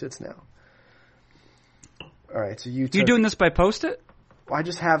many Post-its now. All right, so you doing this by Post-it? Well,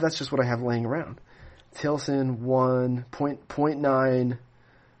 that's just what I have laying around. Tilson 1.9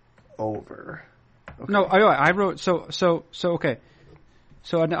 over. Okay. No, I wrote, so okay.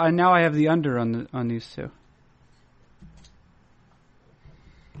 So now I have the under on these two.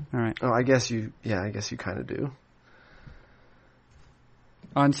 All right. Oh, I guess you kind of do.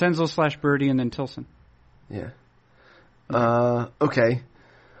 On Senzel / Birdie and then Tilson. Yeah. Okay.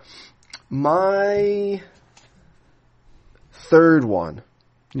 My third one.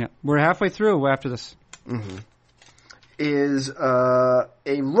 Yeah. We're halfway through after this. Mm-hmm. Is a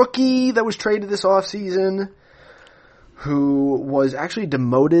rookie that was traded this offseason who was actually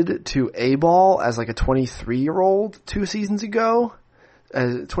demoted to A-ball as like a 23-year-old 2 seasons ago.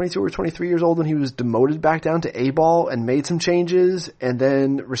 22 or 23 years old when he was demoted back down to A-ball and made some changes and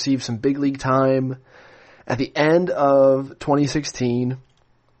then received some big league time at the end of 2016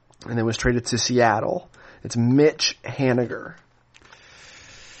 and then was traded to Seattle. It's Mitch Haniger.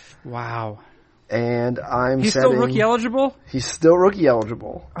 Wow. And He's still rookie eligible? He's still rookie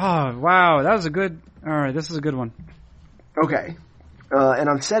eligible. Oh, wow. That was all right, this is a good one. Okay. And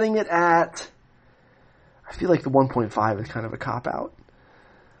I'm setting it at, I feel like the 1.5 is kind of a cop-out.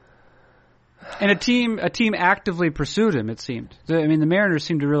 And a team actively pursued him, it seemed. I mean, the Mariners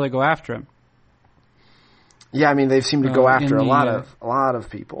seemed to really go after him. Yeah, I mean, they've seemed to go after a lot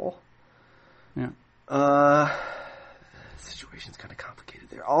of people. Yeah. The situation's kind of complicated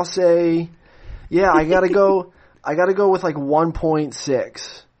there. I'll say, yeah, I gotta go with like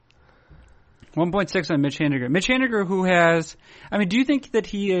 1.6. 1.6 on Mitch Haniger. Mitch Haniger, who has, I mean, do you think that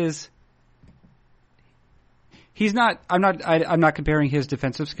he is? He's not. I'm not comparing his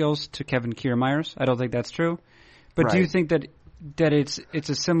defensive skills to Kevin Kiermaier's. I don't think that's true. But right. Do you think that it's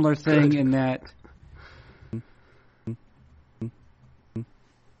a similar thing in that?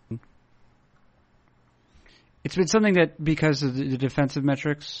 It's been something that because of the defensive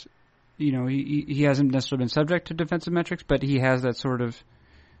metrics, you know, he hasn't necessarily been subject to defensive metrics, but he has that sort of.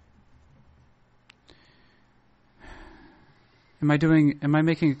 Am I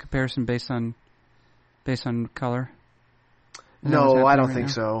making a comparison based on color? No, I don't think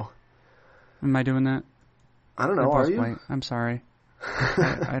so. Am I doing that? I don't know. Are you? White. I'm sorry.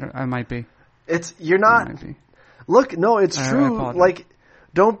 I might be. You're not. Look, no, it's true. Like,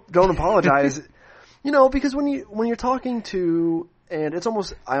 don't apologize. You know, because when you're talking to, and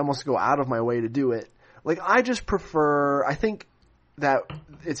I almost go out of my way to do it. Like, I just prefer. I think that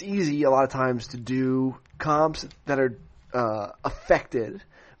it's easy a lot of times to do comps that are affected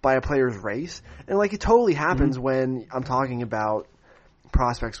by a player's race, and like it totally happens when I'm talking about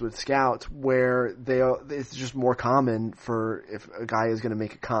prospects with scouts where it's just more common for if a guy is going to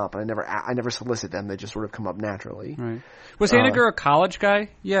make a comp, and I never solicit them; they just sort of come up naturally. Right. Was Haniger a college guy?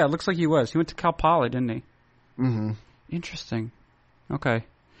 Yeah, it looks like he was. He went to Cal Poly, didn't he? Mm-hmm. Interesting. Okay.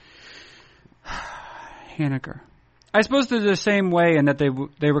 Haniger. I suppose they're the same way in that they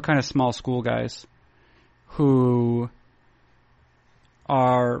were kind of small school guys who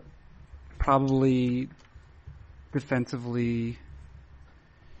are probably defensively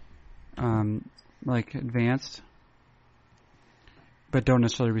like advanced, but don't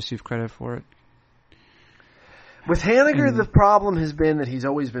necessarily receive credit for it. With Haniger, the problem has been that he's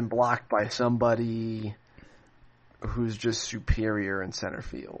always been blocked by somebody who's just superior in center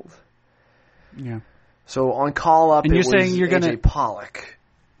field. Yeah. So on call-up, and it was you're AJ Pollock.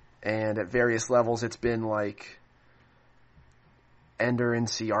 And at various levels, it's been like Ender and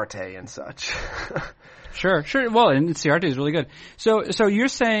Ciarte and such. Sure. Well, and Ciarte is really good. So you're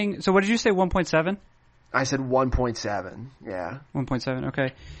saying, so what did you say, 1.7? I said 1.7, yeah. 1.7,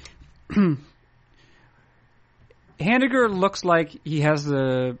 okay. Haniger looks like he has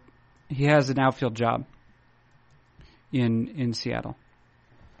an outfield job in Seattle.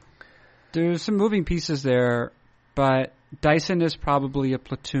 There's some moving pieces there, but Dyson is probably a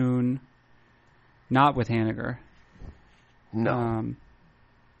platoon, not with Haniger. No.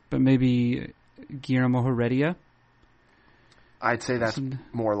 But maybe Guillermo Heredia? I'd say that's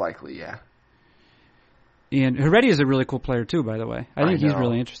more likely, yeah. And Heredia is a really cool player too, by the way. I think he's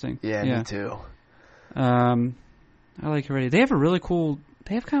really interesting. Yeah, me too. I like Heredia. They have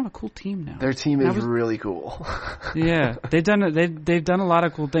kind of a cool team now. Their team is really cool. Yeah, they've done a lot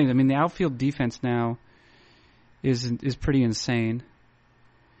of cool things. I mean, the outfield defense now is pretty insane.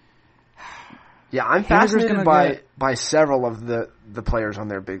 Yeah, I'm fascinated by several of the players on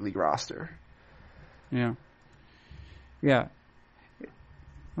their big league roster. Yeah. Yeah.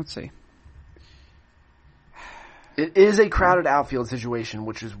 Let's see. It is a crowded outfield situation,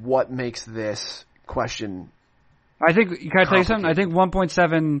 which is what makes this question. I think, can I tell you something? I think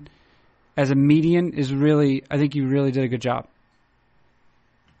 1.7 as a median is really, I think you really did a good job.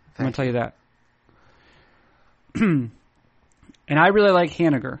 I'm going to tell you that. And I really like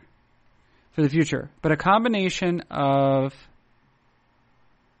Haniger for the future. But a combination of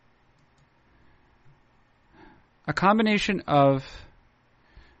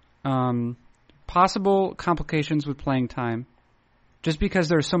possible complications with playing time, just because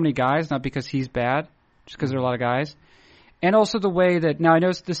there are so many guys, not because he's bad, just because there are a lot of guys. And also the way that, now I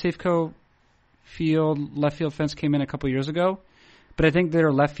know the Safeco left field fence came in a couple years ago, but I think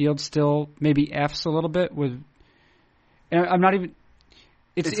their left field still maybe F's a little bit with, and I'm not even,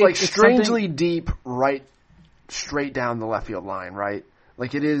 it's like strangely deep, right, straight down the left field line, right?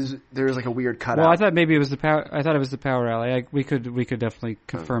 Like it is, there's like a weird cutout. Well, I thought maybe it was the power. I thought it was the power alley. We could definitely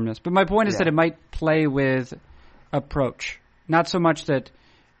confirm this. But my point is that it might play with approach, not so much that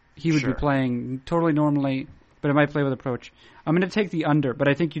he would be playing totally normally, but it might play with approach. I'm going to take the under, but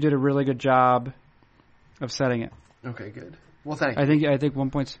I think you did a really good job of setting it. Okay, good. Well, thank you. I think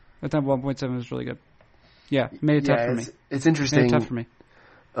 1.7 was really good. Yeah, made it tough for me. It's interesting. Made it tough for me.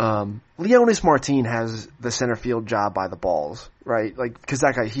 Leonis Martin has the center field job by the balls, right? Like, because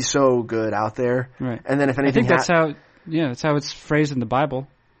that guy, he's so good out there. Right. And then if anything, I think that's how it's phrased in the Bible.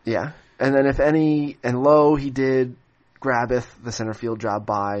 Yeah. And then Lowe, he did grabbeth the center field job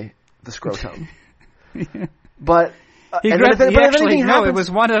by the scrotum. Yeah. But it was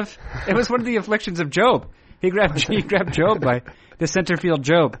one of the afflictions of Job. He grabbed Job by the center field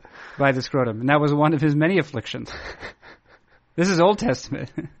Job by the scrotum, and that was one of his many afflictions. This is Old Testament.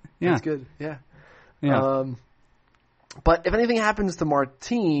 Yeah. That's good. Yeah. But if anything happens to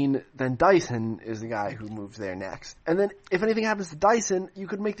Martin, then Dyson is the guy who moves there next. And then if anything happens to Dyson, you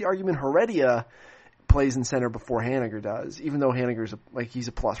could make the argument Heredia plays in center before Haniger does, even though Haniger's he's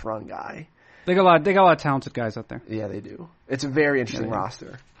a plus run guy. They got a lot of talented guys out there. Yeah, they do. It's a very interesting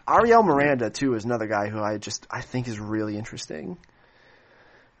roster. Ariel Miranda too is another guy who I think is really interesting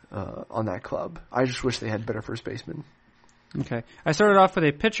on that club. I just wish they had better first basemen. Okay. I started off with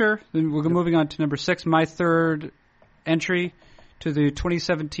a pitcher. Then we're moving on to number 6, my third entry to the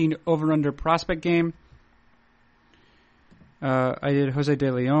 2017 over-under prospect game. I did Jose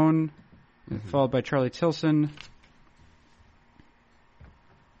De Leon, followed by Charlie Tilson.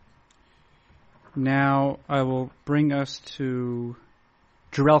 Now I will bring us to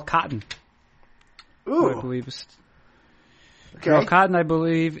Jarrell Cotton. Ooh. I believe is Jarrell Cotton, I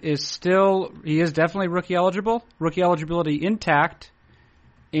believe, he is definitely rookie eligible. Rookie eligibility intact.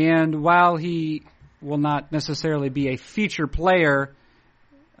 And while he will not necessarily be a feature player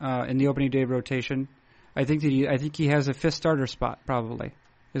in the opening day rotation, I think he has a fifth starter spot, probably,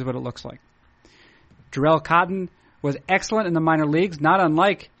 is what it looks like. Jarrell Cotton was excellent in the minor leagues, not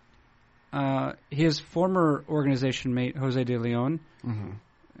unlike his former organization mate, Jose De Leon.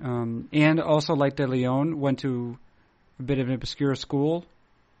 Mm-hmm. And also, like De Leon, went to a bit of an obscure school,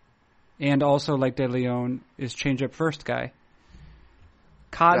 and also, like De Leon, is change-up first guy.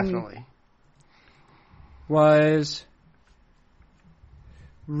 Cotton definitely was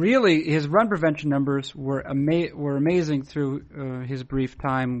really, his run prevention numbers were amazing through his brief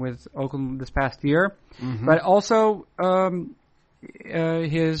time with Oakland this past year. Mm-hmm. But also,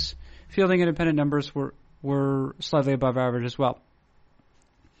 his fielding independent numbers were slightly above average as well.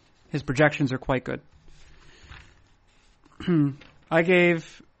 His projections are quite good. I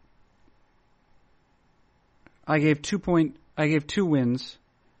gave 2 wins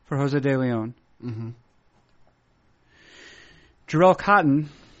for Jose De Leon. Mm-hmm. Jarrell Cotton,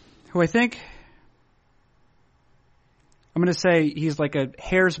 who I think I'm going to say he's like a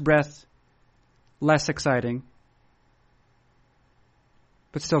hair's breadth less exciting,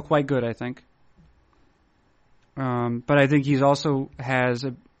 but still quite good, I think. But I think he's also has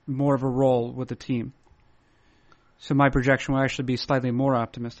more of a role with the team. So my projection will actually be slightly more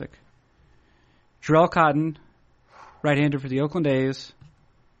optimistic. Jarrell Cotton, right-hander for the Oakland A's,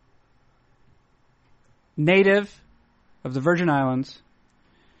 native of the Virgin Islands.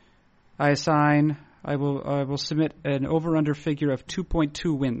 I will submit an over-under figure of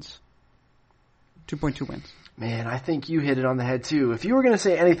 2.2 wins. 2.2 wins. Man, I think you hit it on the head too. If you were going to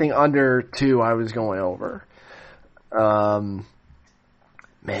say anything under 2, I was going over.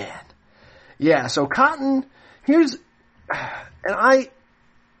 Man. Yeah, so Cotton, this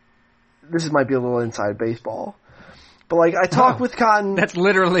might be a little inside baseball, but like I talk with Cotton. That's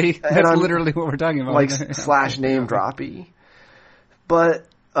literally what we're talking about. Like / name droppy. But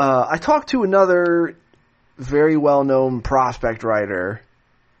I talked to another very well known prospect writer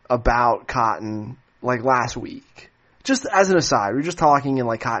about Cotton like last week. Just as an aside, we were just talking and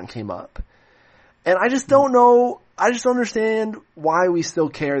like Cotton came up. And I just don't know, I just don't understand why we still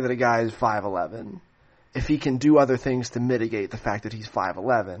care that a guy is 5'11", if he can do other things to mitigate the fact that he's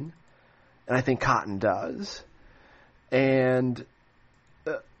 5'11", and I think Cotton does. And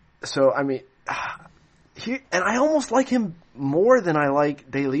so, I mean, and I almost like him more than I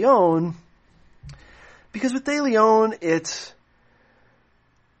like De Leon, because with De Leon, it's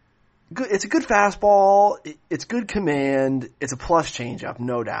good. It's a good fastball. It's good command. It's a plus changeup,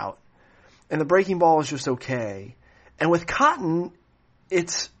 no doubt. And the breaking ball is just okay. And with Cotton,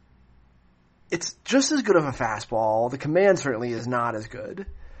 it's just as good of a fastball. The command certainly is not as good.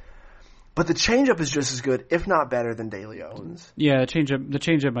 But the changeup is just as good, if not better, than De Leon's. Yeah, the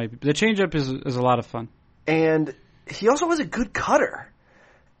changeup is a lot of fun. And he also has a good cutter.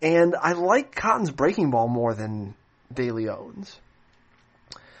 And I like Cotton's breaking ball more than De Leon's.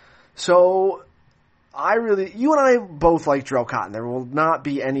 So you and I both like Jarrell Cotton. There will not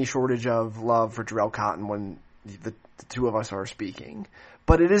be any shortage of love for Jarrell Cotton when the two of us are speaking.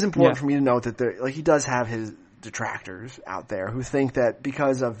 But it is important for me to note that he does have his detractors out there who think that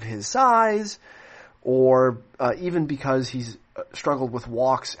because of his size, or even because he's struggled with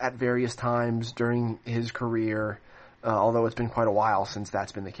walks at various times during his career, although it's been quite a while since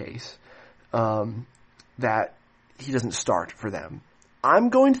that's been the case, that he doesn't start for them. I'm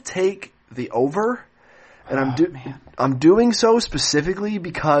going to take the over. And I'm doing so specifically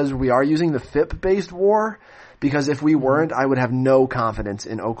because we are using the FIP-based WAR, because if we weren't, I would have no confidence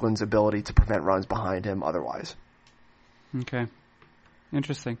in Oakland's ability to prevent runs behind him otherwise. Okay.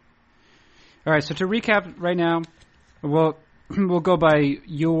 Interesting. All right, so to recap right now, we'll go by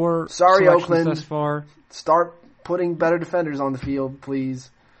your Oakland, thus far. Start putting better defenders on the field, please.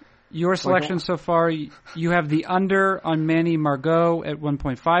 Your selection so far, you have the under on Manny Margot at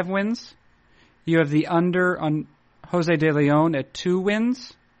 1.5 wins. You have the under on Jose De Leon at 2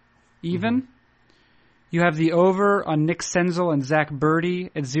 wins, even. Mm-hmm. You have the over on Nick Senzel and Zach Birdie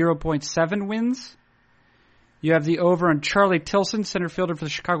at 0.7 wins. You have the over on Charlie Tilson, center fielder for the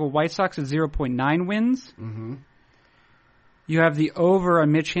Chicago White Sox, at 0.9 wins. Mm-hmm. You have the over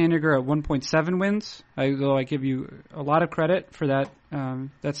on Mitch Haniger at 1.7 wins. Though I give you a lot of credit for that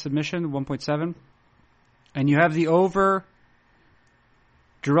submission, 1.7. And you have the over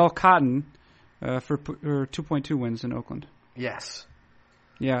Jarrell Cotton for 2.2 wins in Oakland. Yes.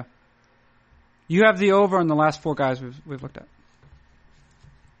 Yeah. You have the over on the last 4 guys we've looked at.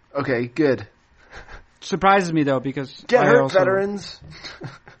 Okay, good. Surprises me though, because get hurt, veterans.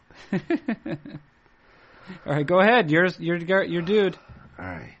 All right, go ahead. You're dude. All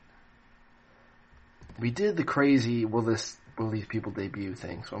right. We did the crazy will these people debut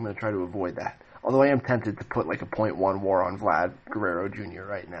thing, so I'm going to try to avoid that. Although I am tempted to put like a 0.1 WAR on Vlad Guerrero Jr.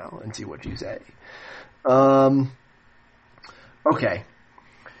 right now and see what you say. Okay.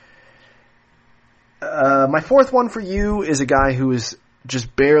 My fourth one for you is a guy who is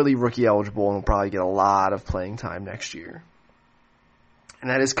just barely rookie eligible and will probably get a lot of playing time next year. And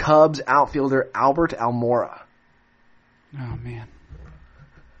that is Cubs outfielder Albert Almora. Oh, man.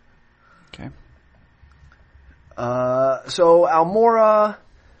 Okay. So Almora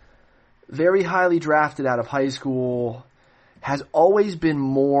very highly drafted out of high school, has always been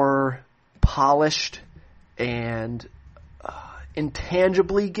more polished and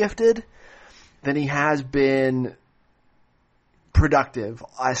intangibly gifted than he has been productive,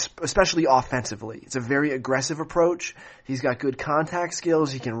 especially offensively. It's a very aggressive approach. He's got good contact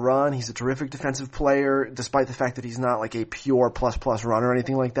skills. He can run. He's a terrific defensive player, despite the fact that he's not like a pure plus runner or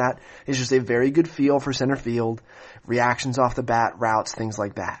anything like that. He's just a very good feel for center field, reactions off the bat, routes, things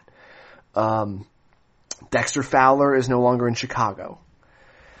like that. Dexter Fowler is no longer in Chicago.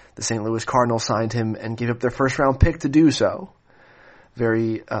 The St. Louis Cardinals signed him and gave up their first-round pick to do so.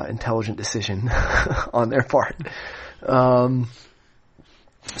 Very intelligent decision on their part.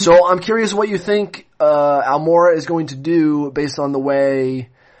 So I'm curious what you think Almora is going to do based on the way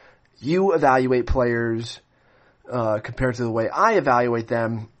you evaluate players compared to the way I evaluate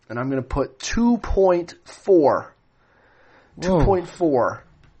them. And I'm going to put 2.4. 2.4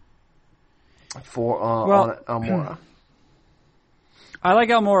 for on Almora. I like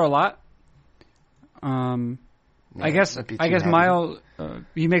Almora a lot. I guess Miles,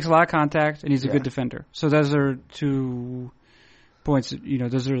 he makes a lot of contact and he's a good defender. So those are 2 points.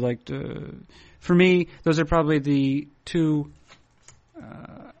 Those are like for me, those are probably the two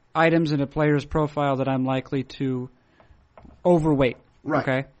items in a player's profile that I'm likely to overweight.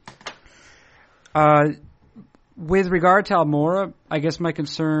 Right. Okay. With regard to Almora, I guess my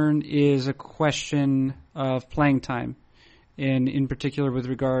concern is a question of playing time, and in particular with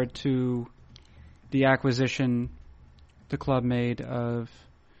regard to the acquisition the club made of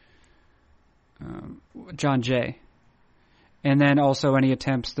John Jay, and then also any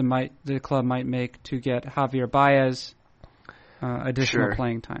attempts the club might make to get Javier Baez additional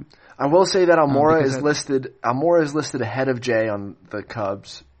playing time. I will say that Almora is listed. Almora is listed ahead of Jay on the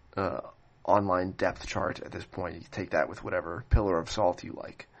Cubs online depth chart at this point. You can take that with whatever pillar of salt you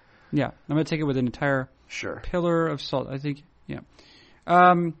like. Yeah, I'm going to take it with an entire pillar of salt. I think, yeah.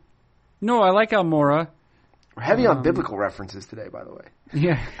 No, I like Almora. We're heavy on biblical references today, by the way.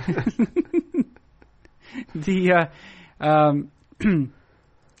 Yeah.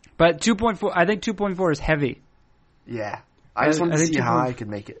 But 2.4, I think 2.4 is heavy. Yeah. I just wanted to see how I could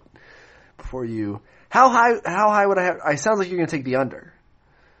make it before you. How high would I have? It sounds like you're going to take the under.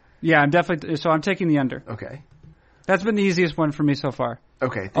 Yeah, I'm taking the under. Okay. That's been the easiest one for me so far.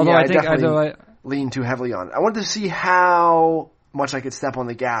 Okay. Although I definitely lean too heavily on it. I wanted to see how much I could step on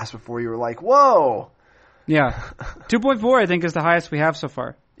the gas before you were like, whoa. Yeah. 2.4 I think is the highest we have so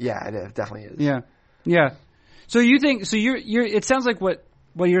far. Yeah, it definitely is. Yeah. Yeah. So you think, you're it sounds like what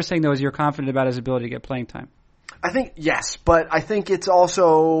you're saying though is you're confident about his ability to get playing time. I think, yes, but I think it's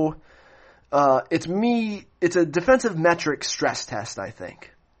also, it's a defensive metric stress test, I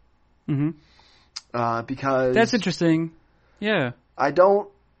think. Mm-hmm. Because that's interesting. Yeah. I don't,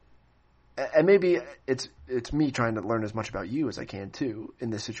 and maybe it's me trying to learn as much about you as I can too in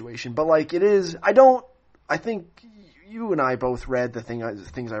this situation, but like it is, I think you and I both read the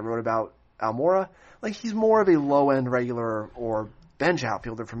things I wrote about Almora. Like he's more of a low-end regular or bench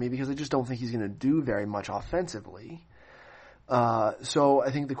outfielder for me because I just don't think he's going to do very much offensively. So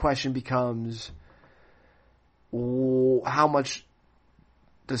I think the question becomes, how much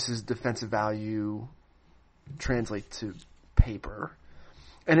does his defensive value translate to paper?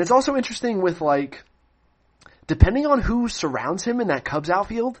 And it's also interesting with like, depending on who surrounds him in that Cubs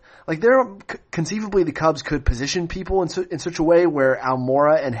outfield, like conceivably the Cubs could position people in such a way where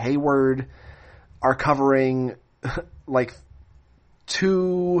Almora and Hayward are covering like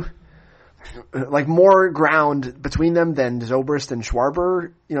more ground between them than Zobrist and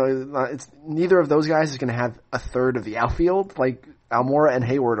Schwarber. It's neither of those guys is going to have a third of the outfield. Like Almora and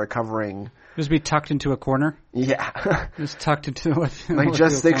Hayward are covering. Just be tucked into a corner. Yeah, just tucked into the left. Like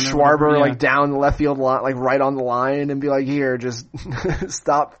just stick Schwarber like down the left field line, like right on the line, and be like, here, just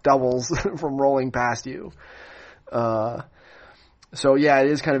stop doubles from rolling past you. So yeah,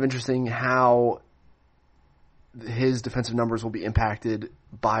 it is kind of interesting how his defensive numbers will be impacted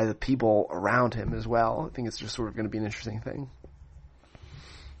by the people around him as well. I think it's just sort of going to be an interesting thing.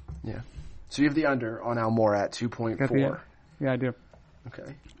 Yeah. So you have the under on Almora at 2.4. Yeah, I do.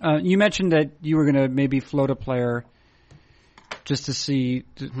 Okay. You mentioned that you were going to maybe float a player just to see,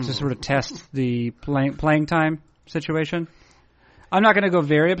 to sort of test the playing time situation. I'm not going to go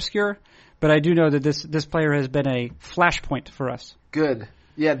very obscure, but I do know that this player has been a flashpoint for us. Good.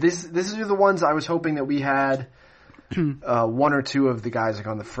 Yeah, these are the ones I was hoping that we had one or two of the guys like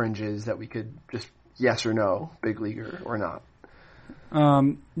on the fringes that we could just yes or no, big leaguer or not.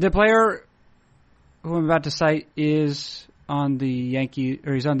 The player who I'm about to cite is on the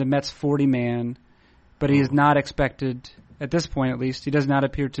he's on the Mets 40-man, but he is not expected at this point at least, he does not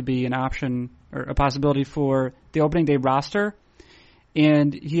appear to be an option or a possibility for the opening day roster.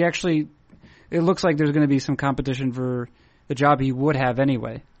 And he actually, it looks like there's going to be some competition for the job he would have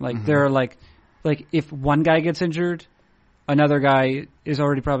anyway. Like there are like if one guy gets injured, another guy is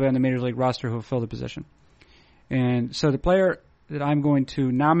already probably on the major league roster who will fill the position. And so the player that I'm going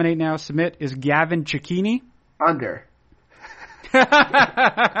to nominate now, submit, is Gavin Cecchini. Under.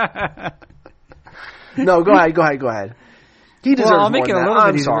 No, go ahead. He deserves I'll make more it than a that. little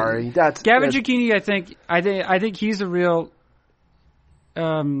I'm bit sorry. Gavin Cecchini, I think he's a real.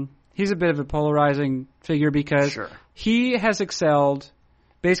 He's a bit of a polarizing figure because he has excelled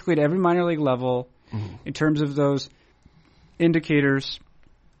basically at every minor league level in terms of those indicators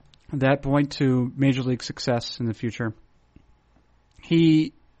that point to major league success in the future.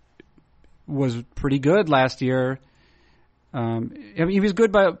 He was pretty good last year. He was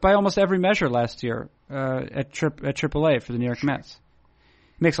good by almost every measure last year at AAA for the New York Mets.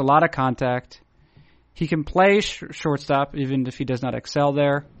 He makes a lot of contact. He can play shortstop even if he does not excel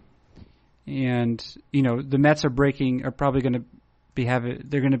there. And the Mets are probably going to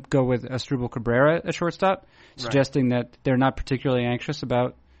they're going to go with Asdrubal Cabrera at shortstop, suggesting that they're not particularly anxious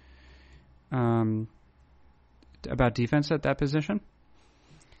about defense at that position.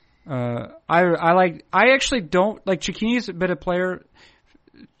 I actually don't like Cecchini's a bit of player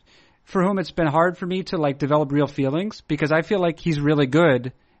for whom it's been hard for me to like develop real feelings because I feel like he's really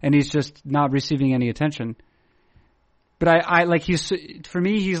good and he's just not receiving any attention. But I like for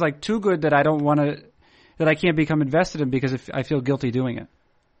me he's like too good that I can't become invested in because I feel guilty doing it.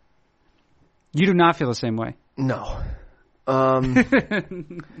 You do not feel the same way. No.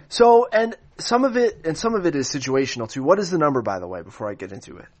 So and some of it is situational too. What is the number, by the way, before I get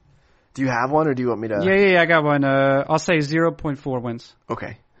into it? Do you have one, or do you want me to? Yeah, I got one. I'll say 0.4 wins.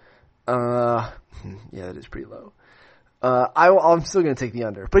 Okay. Yeah, that is pretty low. I'm still going to take the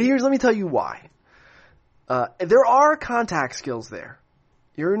under, but let me tell you why. There are contact skills there.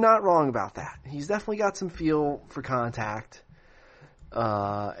 You're not wrong about that. He's definitely got some feel for contact,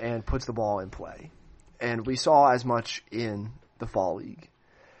 and puts the ball in play. And we saw as much in the Fall League.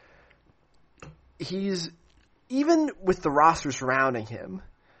 He's, even with the roster surrounding him,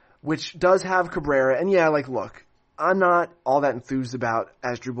 which does have Cabrera, and look, I'm not all that enthused about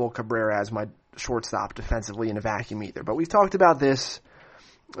Asdrubal Cabrera as my shortstop defensively in a vacuum either. But we've talked about this,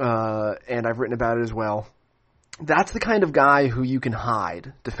 and I've written about it as well. That's the kind of guy who you can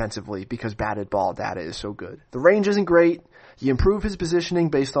hide defensively because batted ball data is so good. The range isn't great. You improve his positioning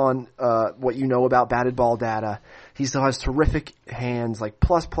based on what you know about batted ball data. He still has terrific hands, like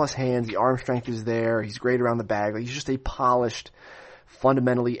plus hands. The arm strength is there. He's great around the bag. Like, he's just a polished,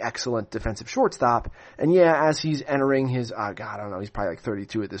 fundamentally excellent defensive shortstop. And as he's entering his, I don't know, he's probably like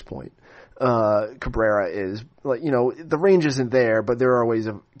 32 at this point. Cabrera is, the range isn't there, but there are ways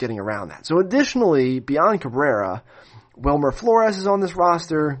of getting around that. So additionally, beyond Cabrera, Wilmer Flores is on this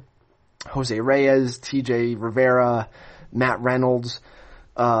roster, Jose Reyes, TJ Rivera, Matt Reynolds.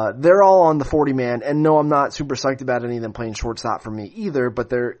 They're all on the 40-man, and no, I'm not super psyched about any of them playing shortstop for me either, but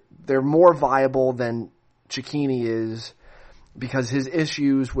they're more viable than Cecchini is because his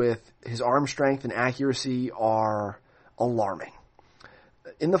issues with his arm strength and accuracy are alarming.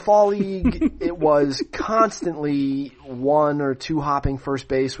 In the Fall League, it was constantly one or two hopping first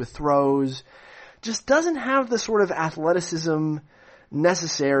base with throws. Just doesn't have the sort of athleticism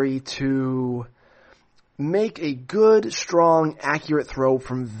necessary to make a good, strong, accurate throw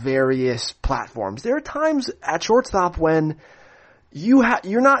from various platforms. There are times at shortstop when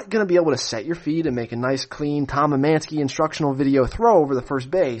you're not going to be able to set your feet and make a nice, clean Tom Amansky instructional video throw over the first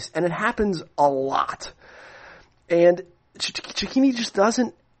base, and it happens a lot. And Cecchini just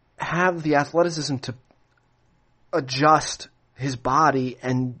doesn't have the athleticism to adjust his body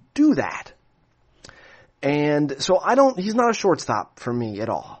and do that. And so he's not a shortstop for me at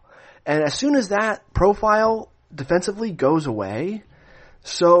all. And as soon as that profile defensively goes away,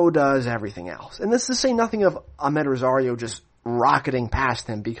 so does everything else. And this is to say nothing of Ahmed Rosario just rocketing past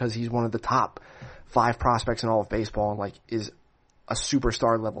him because he's one of the top 5 prospects in all of baseball and is a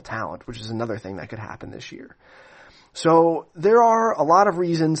superstar level talent, which is another thing that could happen this year. So there are a lot of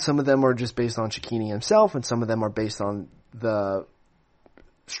reasons. Some of them are just based on Cecchini himself, and some of them are based on the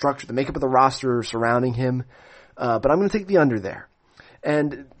structure, the makeup of the roster surrounding him. But I'm going to take the under there.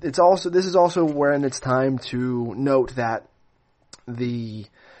 And this is also when it's time to note that the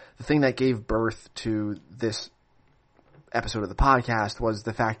thing that gave birth to this episode of the podcast was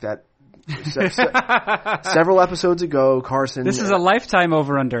the fact that several episodes ago, Carson... This is a lifetime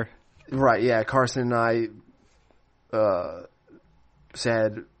over-under. Right, yeah. Carson and I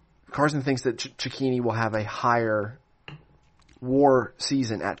said Carson thinks that Cecchini will have a higher WAR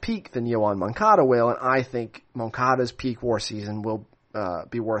season at peak than Yoan Moncada will, and I think Moncada's peak WAR season will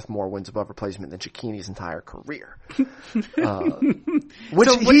be worth more wins above replacement than Cecchini's entire career. Which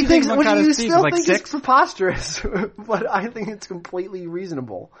he thinks, which you still think is preposterous, but I think it's completely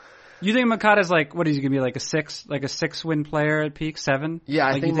reasonable. You think Moncada's like, what is he going to be, like a 6-win player at peak, 7? Yeah,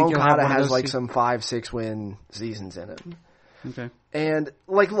 I think Moncada has like some 5-6 win seasons in him. Okay. And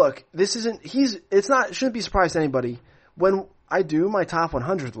like, look, this shouldn't be surprised to anybody. When I do my top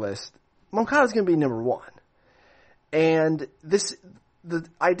 100 list, Moncada's going to be number 1. And the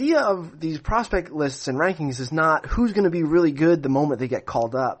idea of these prospect lists and rankings is not who's going to be really good the moment they get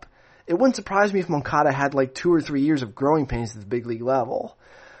called up. It wouldn't surprise me if Moncada had like 2 or 3 years of growing pains at the big league level.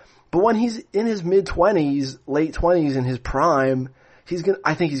 But when he's in his mid-20s, late 20s, in his prime,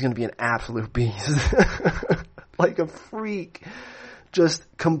 I think he's going to be an absolute beast. Like a freak. Just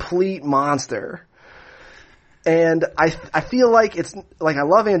complete monster. And I feel like I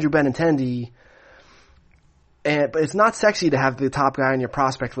love Andrew Benintendi, but it's not sexy to have the top guy on your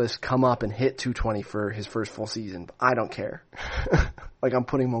prospect list come up and hit 220 for his first full season. I don't care. Like, I'm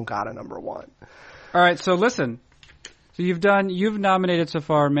putting Moncada number 1. All right, so listen. So you've nominated so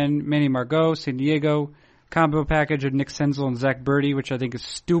far Manny Margot, San Diego, combo package of Nick Senzel and Zach Bertie, which I think is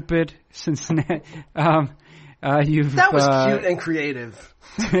stupid. Cincinnati. That was cute and creative.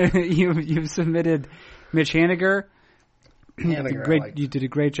 You've submitted Mitch Haniger. You did a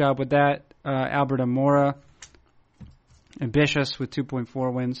great job with that. Albert Amora. Ambitious with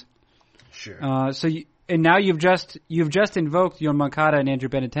 2.4 wins. Sure. Now you've just invoked Yoan Moncada and Andrew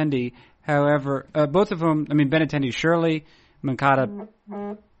Benintendi. However, both of them, I mean, Benintendi surely, Moncada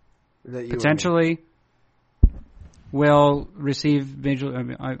potentially will receive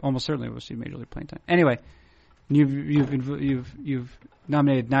I almost certainly will receive major league playing time. Anyway, you've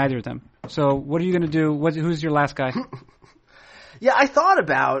nominated neither of them. So what are you going to do? Who's your last guy? Yeah, I thought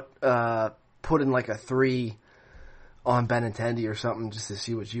about putting like a 3 on Benintendi or something just to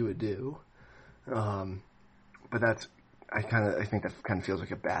see what you would do. But I think that kind of feels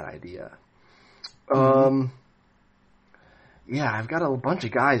like a bad idea. Yeah, I've got a bunch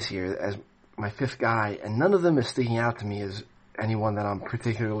of guys here as my 5th guy, and none of them is sticking out to me as anyone that I'm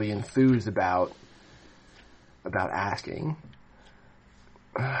particularly enthused about asking.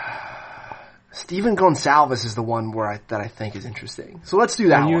 Steven Gonsalves is the one that I think is interesting. So let's do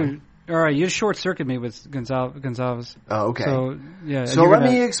that one. All right, you short-circuit me with Gonsalves. Oh, okay. So, yeah. So let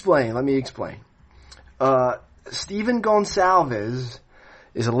me explain. Steven Gonsalves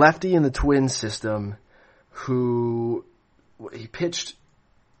is a lefty in the Twins system who he pitched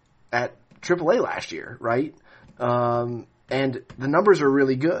at AAA last year, right? And the numbers are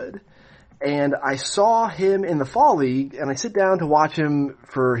really good. And I saw him in the fall league, and I sit down to watch him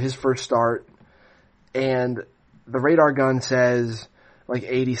for his first start, and the radar gun says like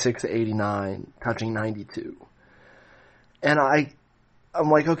 86 to 89, touching 92. And I'm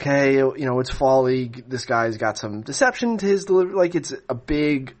like, okay, it's fall league. This guy's got some deception to his delivery. Like, it's a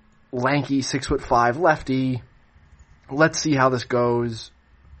big, lanky, 6'5" lefty. Let's see how this goes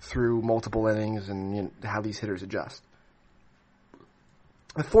through multiple innings and how these hitters adjust.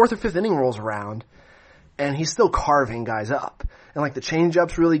 The 4th or 5th inning rolls around, and he's still carving guys up. And like the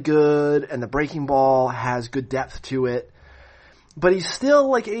changeup's really good, and the breaking ball has good depth to it. But he's still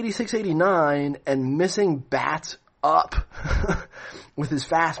like 86, 89, and missing bats up with his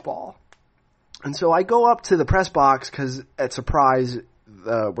fastball. And so I go up to the press box because at Surprise,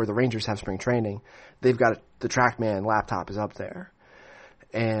 where the Rangers have spring training, they've got the TrackMan laptop is up there.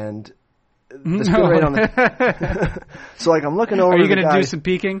 And the spin rate on the so like I'm looking over. Are you going to do some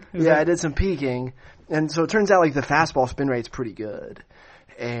peeking? I did some peeking. And so it turns out like the fastball spin rate's pretty good.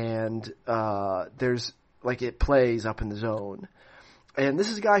 And there's like it plays up in the zone. And this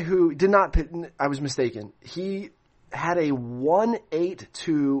is a guy who did not pitch. I was mistaken. He had a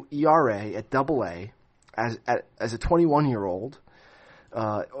 1.82 ERA at AA as a 21-year-old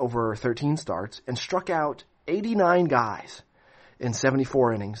over 13 starts, and struck out 89 guys in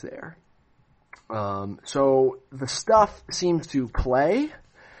 74 innings there. So the stuff seems to play,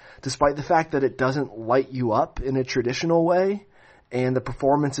 despite the fact that it doesn't light you up in a traditional way. And the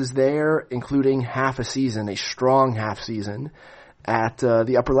performance is there, including a strong half season at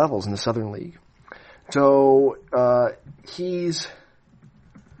the upper levels in the Southern League. So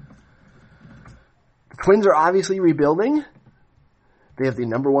Twins are obviously rebuilding. They have the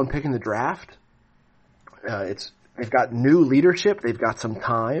number 1 pick in the draft. They've got new leadership. They've got some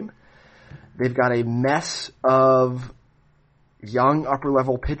time. They've got a mess of young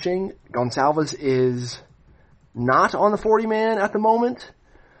upper-level pitching. Gonsalves is not on the 40-man at the moment.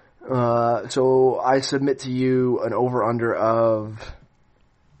 So I submit to you an over-under of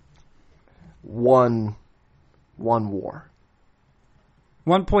 1 WAR.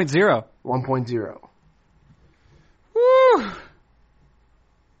 1.0. 1.0. Woo!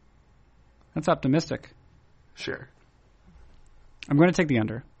 That's optimistic. Sure. I'm going to take the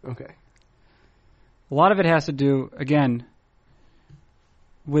under. Okay. A lot of it has to do, again,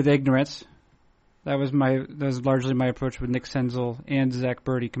 with ignorance. That was largely my approach with Nick Senzel and Zach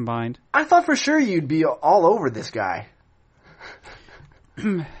Birdie combined. I thought for sure you'd be all over this guy.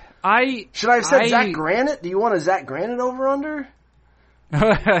 Should I have said Zach Granite? Do you want a Zach Granite over under?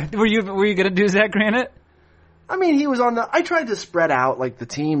 Were you going to do Zach Granite? I mean, he was on I tried to spread out like the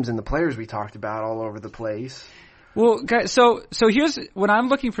teams and the players we talked about all over the place. Well, guys, so here's when I'm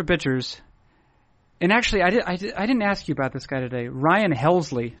looking for pitchers. And actually, I didn't ask you about this guy today. Ryan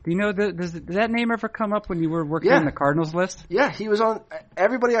Helsley. Do you know does that name ever come up when you were working on the Cardinals list? Yeah, he was on.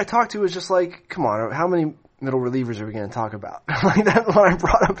 Everybody I talked to was just like, "Come on, how many middle relievers are we going to talk about?" Like that's when I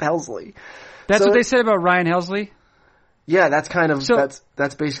brought up Helsley. That's what they said about Ryan Helsley. Yeah, that's kind of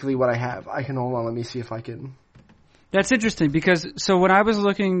that's basically what I have. I can hold on. Let me see if I can. That's interesting because when I was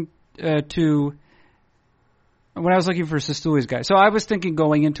looking when I was looking for Sestuli's guy, so I was thinking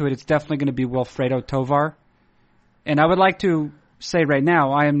going into it, it's definitely going to be Wilfredo Tovar. And I would like to say right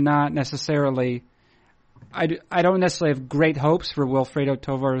now, I am not necessarily, I don't necessarily have great hopes for Wilfredo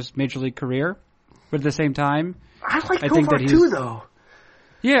Tovar's major league career, but at the same time, I like Tovar too, though.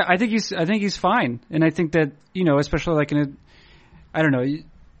 Yeah, I think he's fine, and I think that especially like I don't know,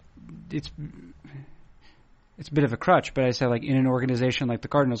 it's a bit of a crutch, but I say like in an organization like the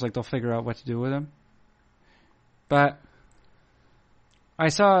Cardinals, like they'll figure out what to do with him. But I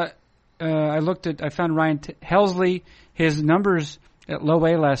found Ryan Helsley. His numbers at low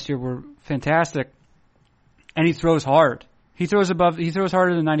A last year were fantastic, and he throws hard. He throws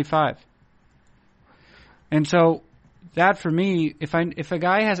harder than 95. And so that for me, if a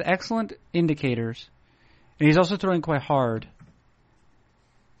guy has excellent indicators, and he's also throwing quite hard,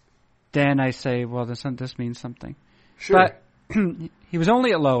 then I say, well, this means something. Sure. But he was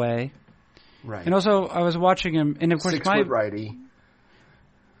only at low A. Right. And also, I was watching him, and of course, 6-foot righty.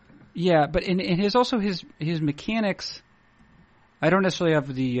 Yeah, but in his mechanics, I don't necessarily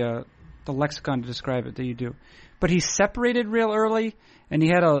have the lexicon to describe it that you do, but he separated real early, and he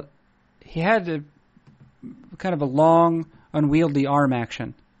had a kind of a long, unwieldy arm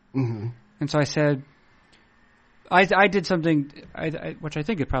action. Mm-hmm. And so I said, I did something which I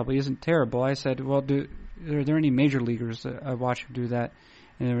think it probably isn't terrible. I said, well, are there any major leaguers that I watch who do that?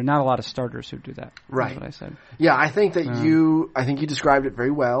 And there were not a lot of starters who do that. Right. That's what I said. Yeah, I think that you described it very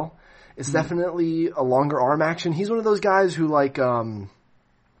well. It's definitely a longer arm action. He's one of those guys who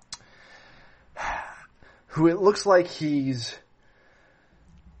who it looks like he's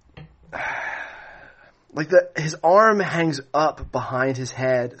his arm hangs up behind his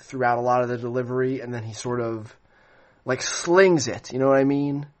head throughout a lot of the delivery, and then he sort of like slings it. You know what I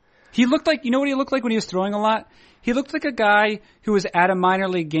mean? He looked like, what he looked like when he was throwing a lot? He looked like a guy who was at a minor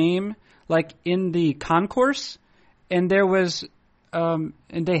league game, like in the concourse, and there was, and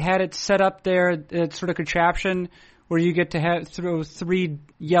they had it set up there, that sort of contraption where you get to throw 3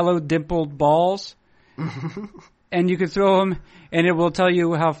 yellow dimpled balls, and you could throw them, and it will tell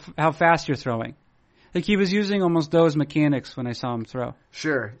you how fast you're throwing. Like he was using almost those mechanics when I saw him throw.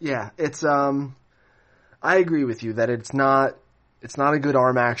 Sure, yeah, it's I agree with you that it's not a good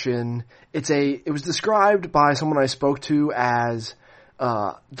arm action. It was described by someone I spoke to as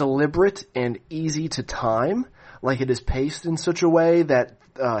deliberate and easy to time. Like it is paced in such a way that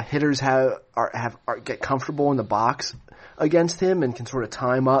hitters get comfortable in the box against him and can sort of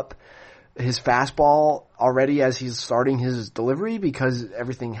time up his fastball already as he's starting his delivery because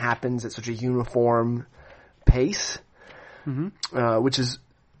everything happens at such a uniform pace, which is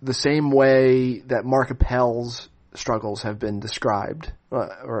the same way that Mark Appel's struggles have been described,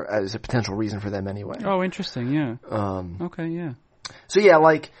 or as a potential reason for them anyway. Oh, interesting, yeah. Okay, yeah. So yeah,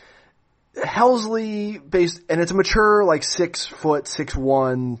 like, Helsley and it's a mature, like, 6 foot,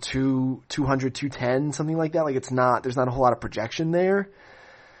 6'1", 200, 210, something like that. Like, there's not a whole lot of projection there.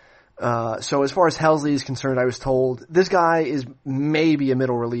 So as far as Helsley is concerned, I was told this guy is maybe a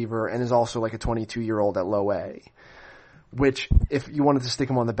middle reliever and is also like a 22-year-old at low A. Which, if you wanted to stick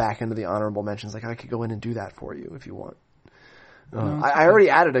him on the back end of the honorable mentions, like I could go in and do that for you if you want. I already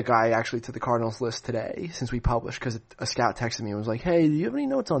added a guy actually to the Cardinals list today since we published because a scout texted me and was like, "Hey, do you have any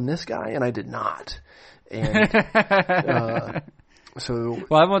notes on this guy?" And I did not. And so,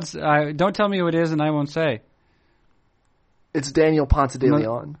 well, I won't. Don't tell me who it is, and I won't say. It's Daniel Ponce de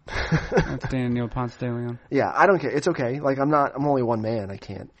Leon. That's Daniel Ponce de Leon. Yeah, I don't care. It's okay. Like, I'm only one man. I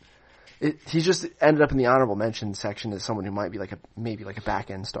can't. He just ended up in the honorable mention section as someone who might be maybe a back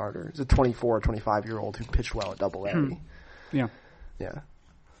end starter. He's a 24 or 25-year-old who pitched well at Double A. Yeah. Yeah.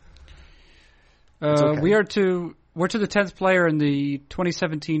 Okay. We're to the 10th player in the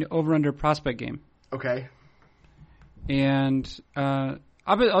 2017 over-under prospect game. Okay. And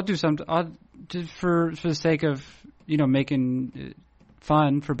I'll do some for the sake of making it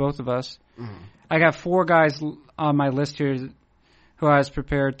fun for both of us. Mm-hmm. I got 4 guys on my list here who I was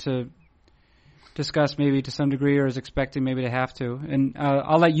prepared to discuss maybe to some degree, or is expecting maybe to have to, and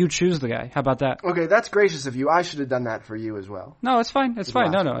I'll let you choose the guy. How about that? Okay, that's gracious of you. I should have done that for you as well. No, it's fine. It's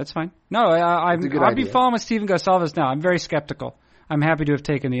fine. No, it's fine. No, I'll be following with Steven Gonsalves now. I'm very skeptical. I'm happy to have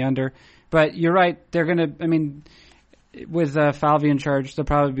taken the under, but you're right. They're gonna. I mean, with Falvey in charge, they'll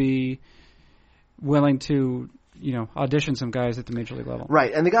probably be willing to audition some guys at the major league level.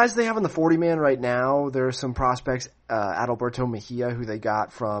 Right, and the guys they have in the 40-man right now, there are some prospects. Adalberto Mejia, who they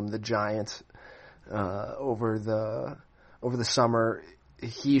got from the Giants over the summer,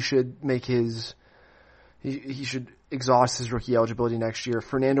 he should make he should exhaust his rookie eligibility next year.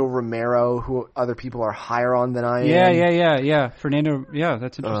 Fernando Romero, who other people are higher on than I am. Yeah. Fernando,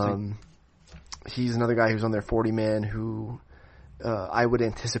 that's interesting. He's another guy who's on their 40-man who I would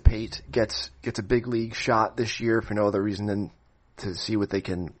anticipate gets a big league shot this year for no other reason than to see what they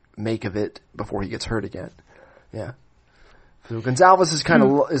can make of it before he gets hurt again. Yeah. So Gonsalves is kind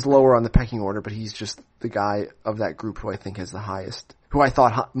of is lower on the pecking order, but he's just the guy of that group who I think has the highest, who I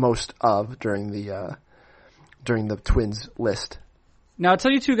thought most of during the Twins list. Now I'll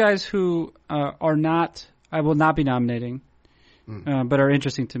tell you 2 guys who I will not be nominating, but are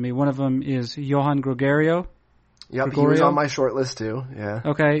interesting to me. One of them is Johan Gregorio. Yep, he was on my short list too. Yeah.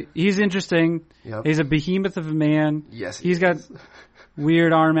 Okay, he's interesting. Yep. He's a behemoth of a man. Yes, he's got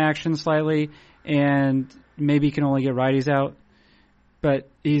weird arm action slightly, and maybe he can only get righties out. But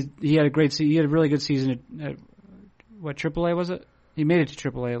he had a really good season at what, AAA was it? He made it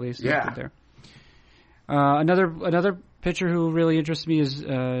to AAA at least. Yeah. There. Another pitcher who really interests me is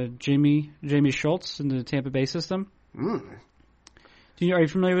Jamie Schultz in the Tampa Bay system. Are you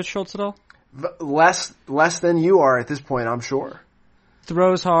familiar with Schultz at all? Less than you are at this point, I'm sure.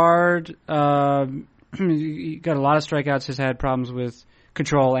 Throws hard. He got a lot of strikeouts. Has had problems with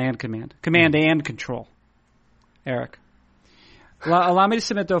control and command. Command and control. Eric. Allow me to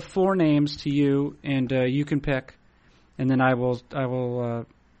submit, though, 4 names to you, and you can pick, and then I will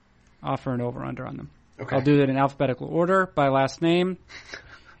offer an over-under on them. Okay. I'll do that in alphabetical order by last name.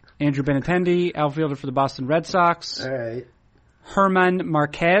 Andrew Benintendi, outfielder for the Boston Red Sox. All right. Herman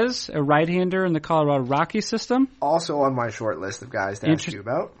Marquez, a right-hander in the Colorado Rockies system. Also on my short list of guys to ask you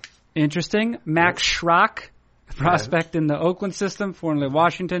about. Interesting. Max Schrock, a prospect in the Oakland system, formerly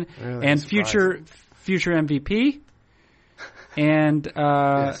Washington, and future MVP. And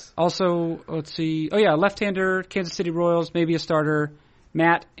also, let's see. Oh, yeah, left-hander, Kansas City Royals, maybe a starter,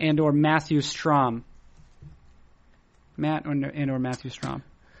 Matt and/or Matthew Strom. Matt and/or Matthew Strom.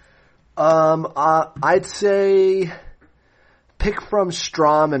 I'd say pick from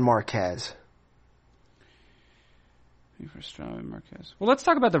Strom and Marquez. Well, let's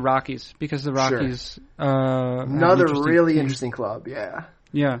talk about the Rockies, because the Rockies... Sure. Another really interesting club, yeah.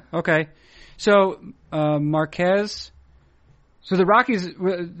 Yeah, okay. So, Marquez... So the Rockies,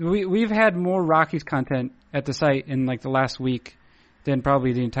 we've had more Rockies content at the site in like the last week than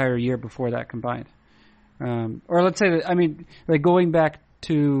probably the entire year before that combined. Or let's say that, I mean, like going back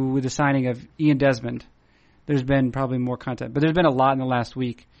to the signing of Ian Desmond, there's been probably more content, but there's been a lot in the last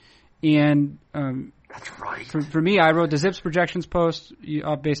week. And that's right. For me, I wrote the Zips projections post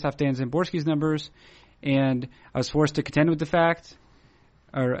based off Dan Zamborski's numbers, and I was forced to contend with the fact,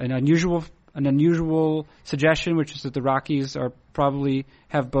 or an unusual suggestion, which is that the Rockies are probably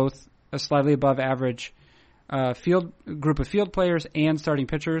have both a slightly above average group of field players and starting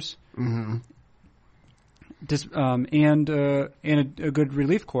pitchers, and a good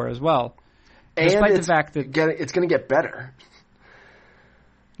relief corps as well. And despite the fact that it's going to get better.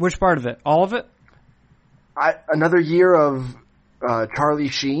 Which part of it? All of it? Another year of Charlie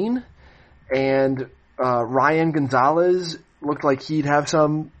Sheen and Ryan Gonzalez looked like he'd have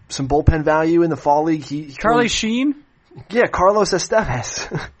some bullpen value in the fall league. Charlie Sheen? Yeah, Carlos Estevez.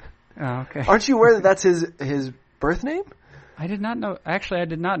 Oh, okay. Aren't you aware that that's his birth name? I did not know. Actually, I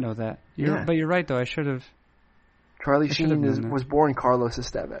did not know that. But you're right, though. I should have. Charlie Sheen was born Carlos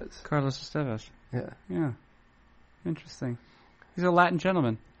Estevez. Carlos Estevez. Yeah. Yeah. Interesting. He's a Latin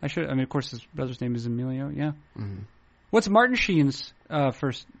gentleman. Of course, his brother's name is Emilio. Yeah. Mm-hmm. What's Martin Sheen's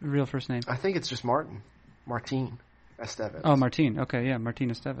real first name? I think it's just Martin. Martine. Estevez. Oh, Martin. Okay, yeah, Martin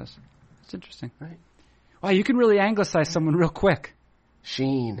Estevez. That's interesting. Right. Wow, you can really anglicize someone real quick.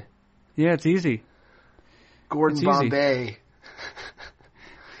 Sheen. Yeah, it's easy. Gordon Bombay.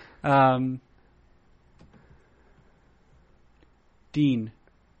 Dean.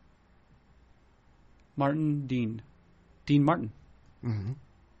 Martin Dean. Dean Martin. Mm-hmm.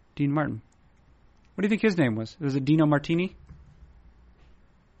 Dean Martin. What do you think his name was? Was it Dino Martini?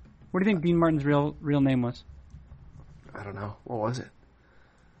 What do you think Dean Martin's real name was? I don't know. What was it?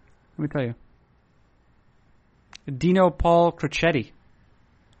 Let me tell you. Dino Paul Crocetti.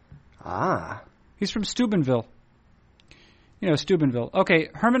 Ah. He's from Steubenville. You know, Steubenville. Okay,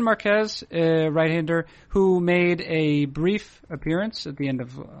 Herman Marquez, right-hander, who made a brief appearance at the end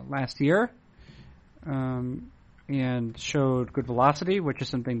of last year and showed good velocity, which is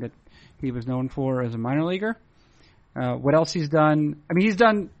something that he was known for as a minor leaguer. What else he's done? I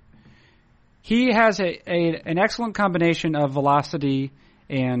mean, he has an excellent combination of velocity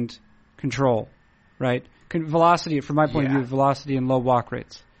and control, right? Velocity, from my point of view, velocity and low walk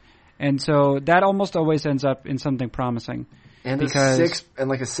rates. And so that almost always ends up in something promising. And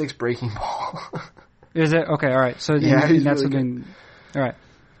a six breaking ball. Is it? Okay, all right. So yeah, that's really something. Good. All right.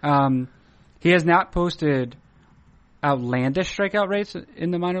 He has not posted outlandish strikeout rates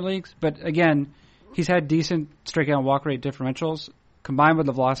in the minor leagues, but again, he's had decent strikeout and walk rate differentials combined with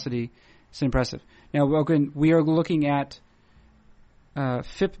the velocity. It's impressive. Now, we are looking at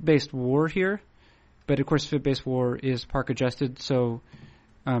FIP-based WAR here, but of course, FIP-based WAR is park adjusted, so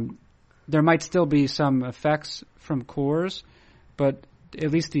there might still be some effects from cores, but at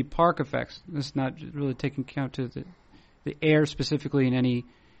least the park effects. This is not really taking account to the air specifically in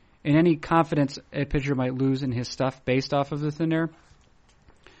any confidence a pitcher might lose in his stuff based off of the thin air.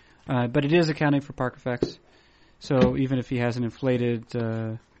 But it is accounting for park effects. So even if he has an inflated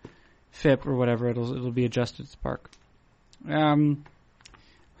FIP or whatever, it'll be adjusted to park. Herman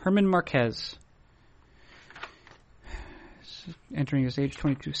Marquez. Entering his age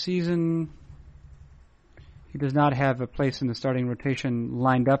 22 season. He does not have a place in the starting rotation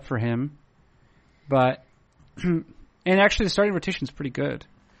lined up for him. But, and actually the starting rotation is pretty good.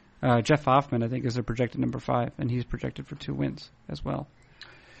 Jeff Hoffman, I think, is a projected number 5, and he's projected for 2 wins as well.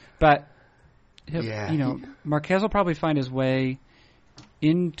 But, Marquez will probably find his way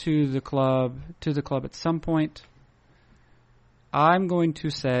to the club at some point. I'm going to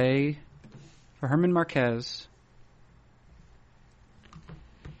say, for Herman Marquez,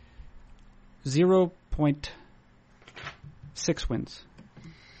 0.6 wins.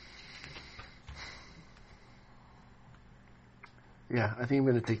 Yeah, I think I'm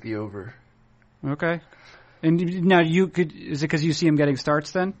going to take the over. Okay. And now is it because you see him getting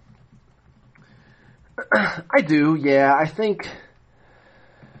starts then? I do, yeah. I think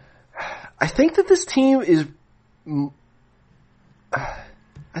that this team is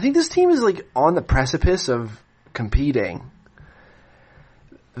like on the precipice of competing.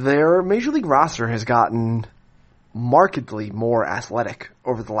 Their Major League roster has gotten markedly more athletic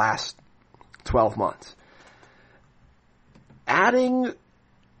over the last 12 months. Adding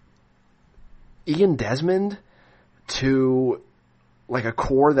Ian Desmond to like a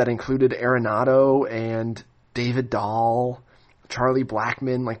core that included Arenado and David Dahl, Charlie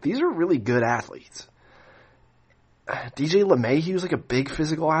Blackmon, like these are really good athletes. DJ LeMahieu is like a big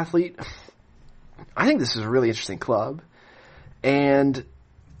physical athlete. I think this is a really interesting club. And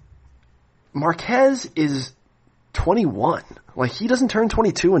Marquez is 21. Like, he doesn't turn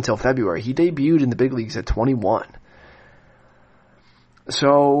 22 until February. He debuted in the big leagues at 21.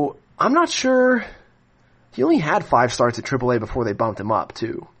 So, I'm not sure. He only had 5 starts at AAA before they bumped him up,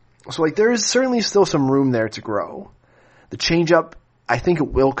 too. So, like, there is certainly still some room there to grow. The changeup, I think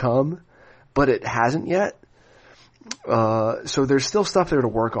it will come, but it hasn't yet. So there's still stuff there to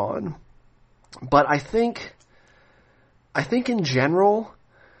work on. But I think in general,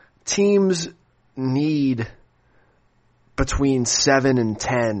 teams need between 7 and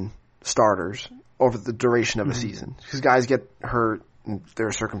 10 starters over the duration of a season. Because guys get hurt, and there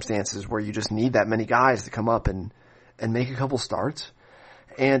are circumstances where you just need that many guys to come up and make a couple starts.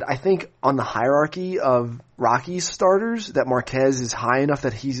 And I think on the hierarchy of Rockies starters, that Marquez is high enough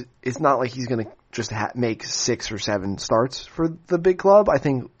that it's not like he's going to just make 6 or 7 starts for the big club. I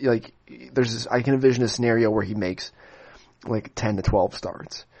think like I can envision a scenario where he makes like 10 to 12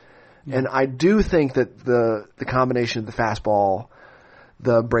 starts. Yeah. And I do think that the combination of the fastball,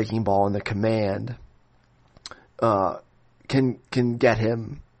 the breaking ball, and the command can get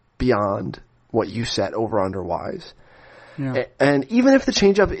him beyond what you set over under wise. Yeah. And even if the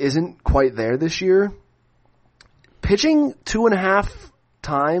changeup isn't quite there this year, pitching 2.5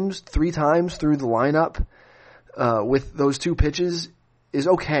 times, 3 times through the lineup with those 2 pitches is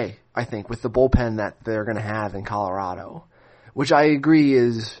okay, I think, with the bullpen that they're going to have in Colorado, which I agree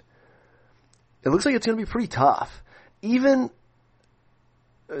it looks like it's going to be pretty tough. Even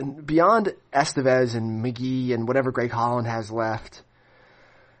beyond Estevez and McGee and whatever Greg Holland has left,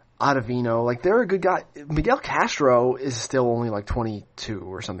 Ottavino, like, they're a good guy. Miguel Castro is still only like 22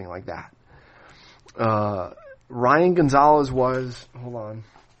 or something like that. Ryan Gonzalez hold on.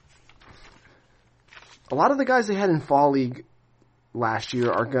 A lot of the guys they had in Fall League last year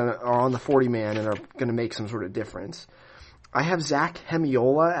are on the 40-man and are gonna make some sort of difference. I have Zach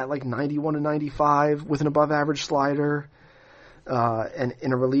Hemiola at like 91 to 95 with an above average slider. And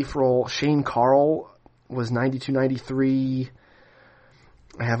in a relief role, Shane Carl was 92, 93.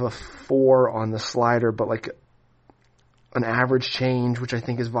 I have a 4 on the slider, but like an average change, which I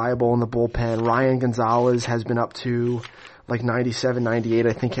think is viable in the bullpen. Ryan Gonzalez has been up to like 97, 98.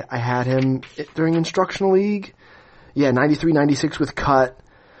 I think I had him during Instructional League. Yeah, 93, 96 with cut.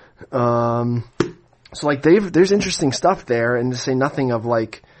 So like there's interesting stuff there, and to say nothing of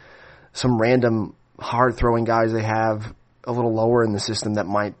like some random hard throwing guys they have a little lower in the system that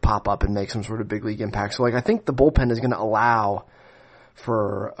might pop up and make some sort of big league impact. So like I think the bullpen is going to allow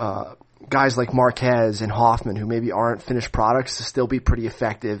for guys like Marquez and Hoffman, who maybe aren't finished products, to still be pretty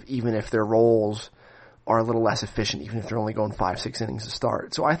effective, even if their roles are a little less efficient, even if they're only going 5-6 innings to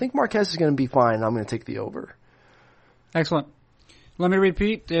start. So I think Marquez is going to be fine, and I'm going to take the over. Excellent. Let me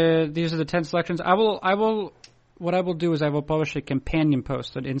repeat. These are the 10 selections. What I will do is I will publish a companion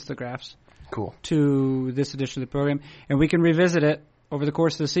post on Instagraphs. Cool. To this edition of the program, and we can revisit it over the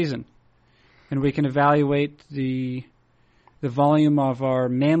course of the season, and we can evaluate the volume of our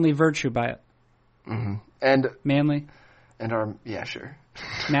manly virtue by it. Mm-hmm. And manly, and our sure,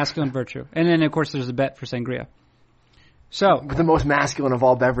 masculine virtue, and then of course there's a bet for sangria. So the most masculine of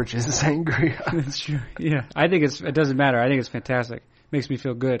all beverages is sangria. That's true. Yeah, I think it doesn't matter. I think it's fantastic. Makes me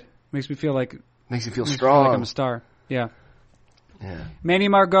feel good. Makes me feel strong. Makes me feel like I'm a star. Yeah. Yeah. Manny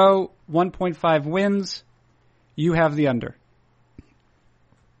Margot, 1.5 wins. You have the under.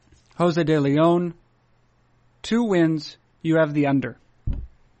 Jose De Leon, 2 wins. You have the under.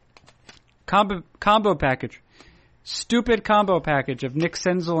 Combo package. Stupid combo package of Nick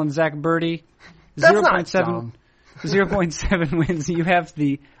Senzel and Zach Birdie. 0.7 wins. You have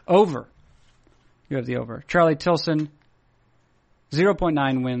the over. Charlie Tilson,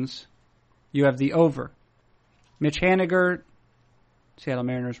 0.9 wins. You have the over. Mitch Haniger, Seattle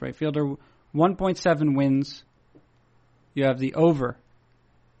Mariners right fielder, 1.7 wins. You have the over.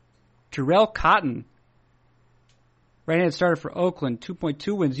 Jarrell Cotton, right-handed starter for Oakland,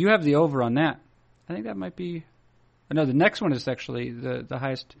 2.2 wins. You have the over on that. I think that might be... No, the next one is actually the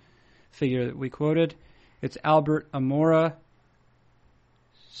highest figure that we quoted. It's Albert Amora,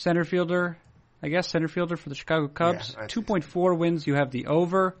 center fielder for the Chicago Cubs. Yeah, 2.4 wins. You have the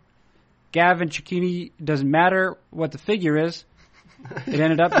over. Gavin Cecchini, doesn't matter what the figure is. It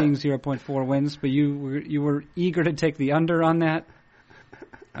ended up being 0.4 wins, but you were eager to take the under on that.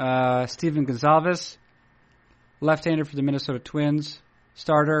 Steven Gonzalez, left-hander for the Minnesota Twins,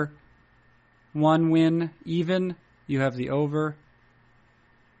 starter, 1 win even. You have the over.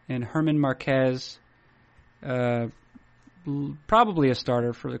 And Herman Marquez, probably a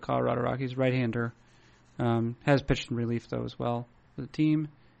starter for the Colorado Rockies, right-hander, has pitched in relief though as well for the team.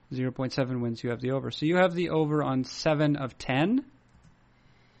 0.7 wins. You have the over. So you have the over on 7 of 10.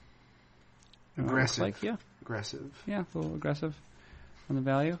 Aggressive. Aggressive. Yeah, a little aggressive on the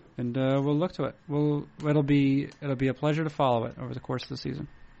value, and we'll look to it. It'll be a pleasure to follow it over the course of the season.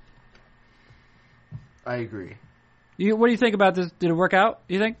 I agree. What do you think about this? Did it work out,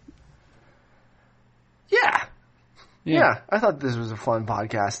 you think? Yeah. I thought this was a fun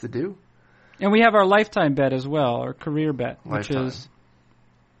podcast to do. And we have our lifetime bet as well, our career bet, which I'm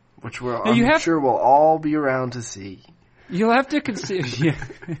sure we'll all be around to see. You'll have to concede.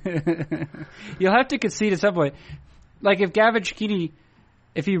 You'll have to concede at some point. Like if Gavin Cecchini,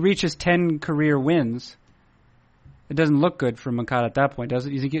 if he reaches 10 career wins, it doesn't look good for Moncada at that point, does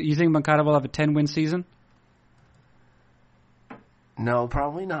it? You think Moncada will have a 10-win season? No,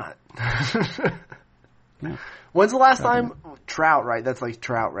 probably not. Yeah. When's the last time Trout? Right, that's like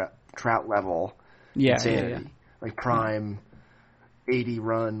Trout level. Yeah, insanity. Yeah. Like prime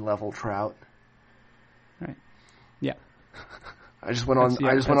 80-run level Trout. Right. Yeah. I just went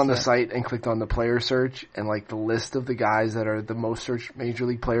on the site and clicked on the player search, and like the list of the guys that are the most searched major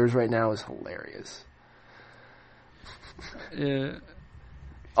league players right now is hilarious.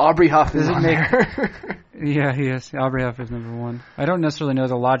 Aubrey Huff is on there. Yeah, he is. Aubrey Huff is number 1. I don't necessarily know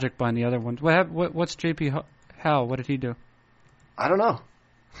the logic behind the other ones. What's JP Howell? What did he do? I don't know.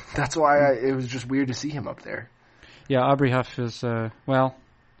 That's why it was just weird to see him up there. Yeah, Aubrey Huff is, well,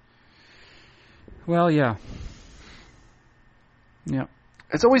 yeah. Yeah.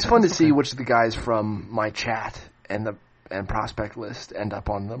 It's always fun to see which of the guys from my chat and prospect list end up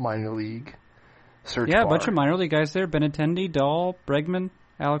on the minor league search bar. A bunch of minor league guys there. Benintendi, Dahl, Bregman,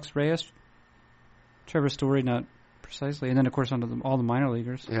 Alex Reyes, Trevor Story, not precisely. And then, of course, all the minor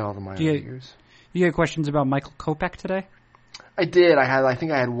leaguers. Yeah, all the minor leaguers. You had questions about Michael Kopech today? I did. I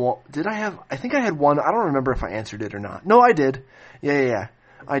think I had one. Did I have? I think I had one. I don't remember if I answered it or not. No, I did. Yeah.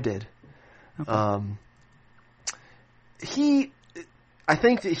 I did. Okay. I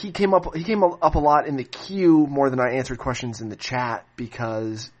think that he came up a lot in the queue more than I answered questions in the chat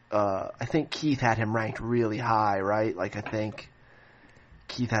because I think Keith had him ranked really high, right? Like I think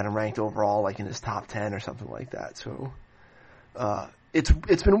Keith had him ranked overall like in his top 10 or something like that. So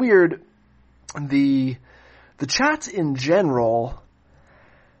it's been weird. The chats in general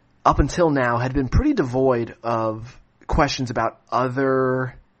up until now had been pretty devoid of questions about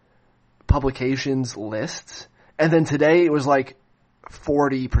other publications lists. And then today it was like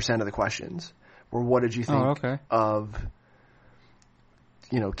 40% of the questions were what did you think of,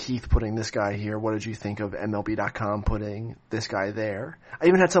 Keith putting this guy here? What did you think of MLB.com putting this guy there? I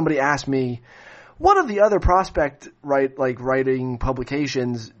even had somebody ask me, what of the other prospect writing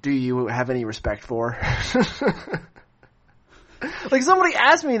publications do you have any respect for? Like somebody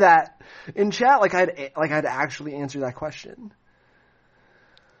asked me that in chat, like I'd actually answer that question.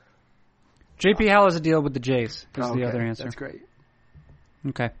 JP Howell has a deal with the Jays. Is the other answer. That's great.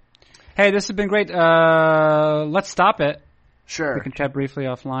 Okay. Hey, this has been great. Let's stop it. Sure. We can chat briefly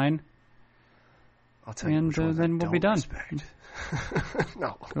offline. I'll tell you. And then we'll be done.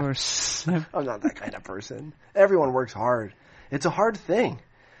 No. Of course. I'm not that kind of person. Everyone works hard. It's a hard thing.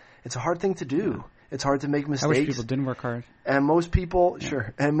 It's a hard thing to do. It's hard to make mistakes. I wish people didn't work hard. And most people,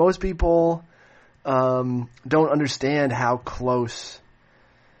 sure. And most people don't understand how close,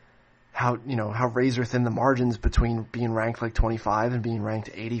 how razor thin the margins between being ranked like 25 and being ranked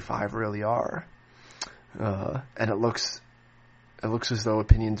 85 really are. And it looks as though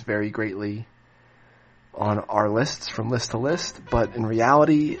opinions vary greatly on our lists from list to list, but in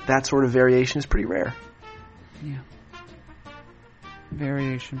reality, that sort of variation is pretty rare. Yeah.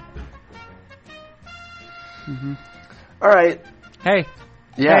 Variation. Mm-hmm. All right. Hey.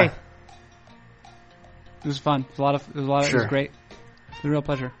 Yeah. Hey. It was fun. It was great. It was a real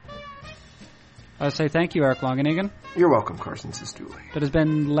pleasure. I would say thank you, Eric Longenhagen. You're welcome, Carson Sestouli. That has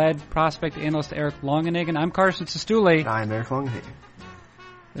been lead prospect analyst Eric Longenhagen. I'm Carson Sestouli. I'm Eric Longenhagen.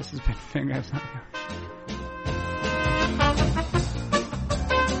 This has been Fangraphs Audio.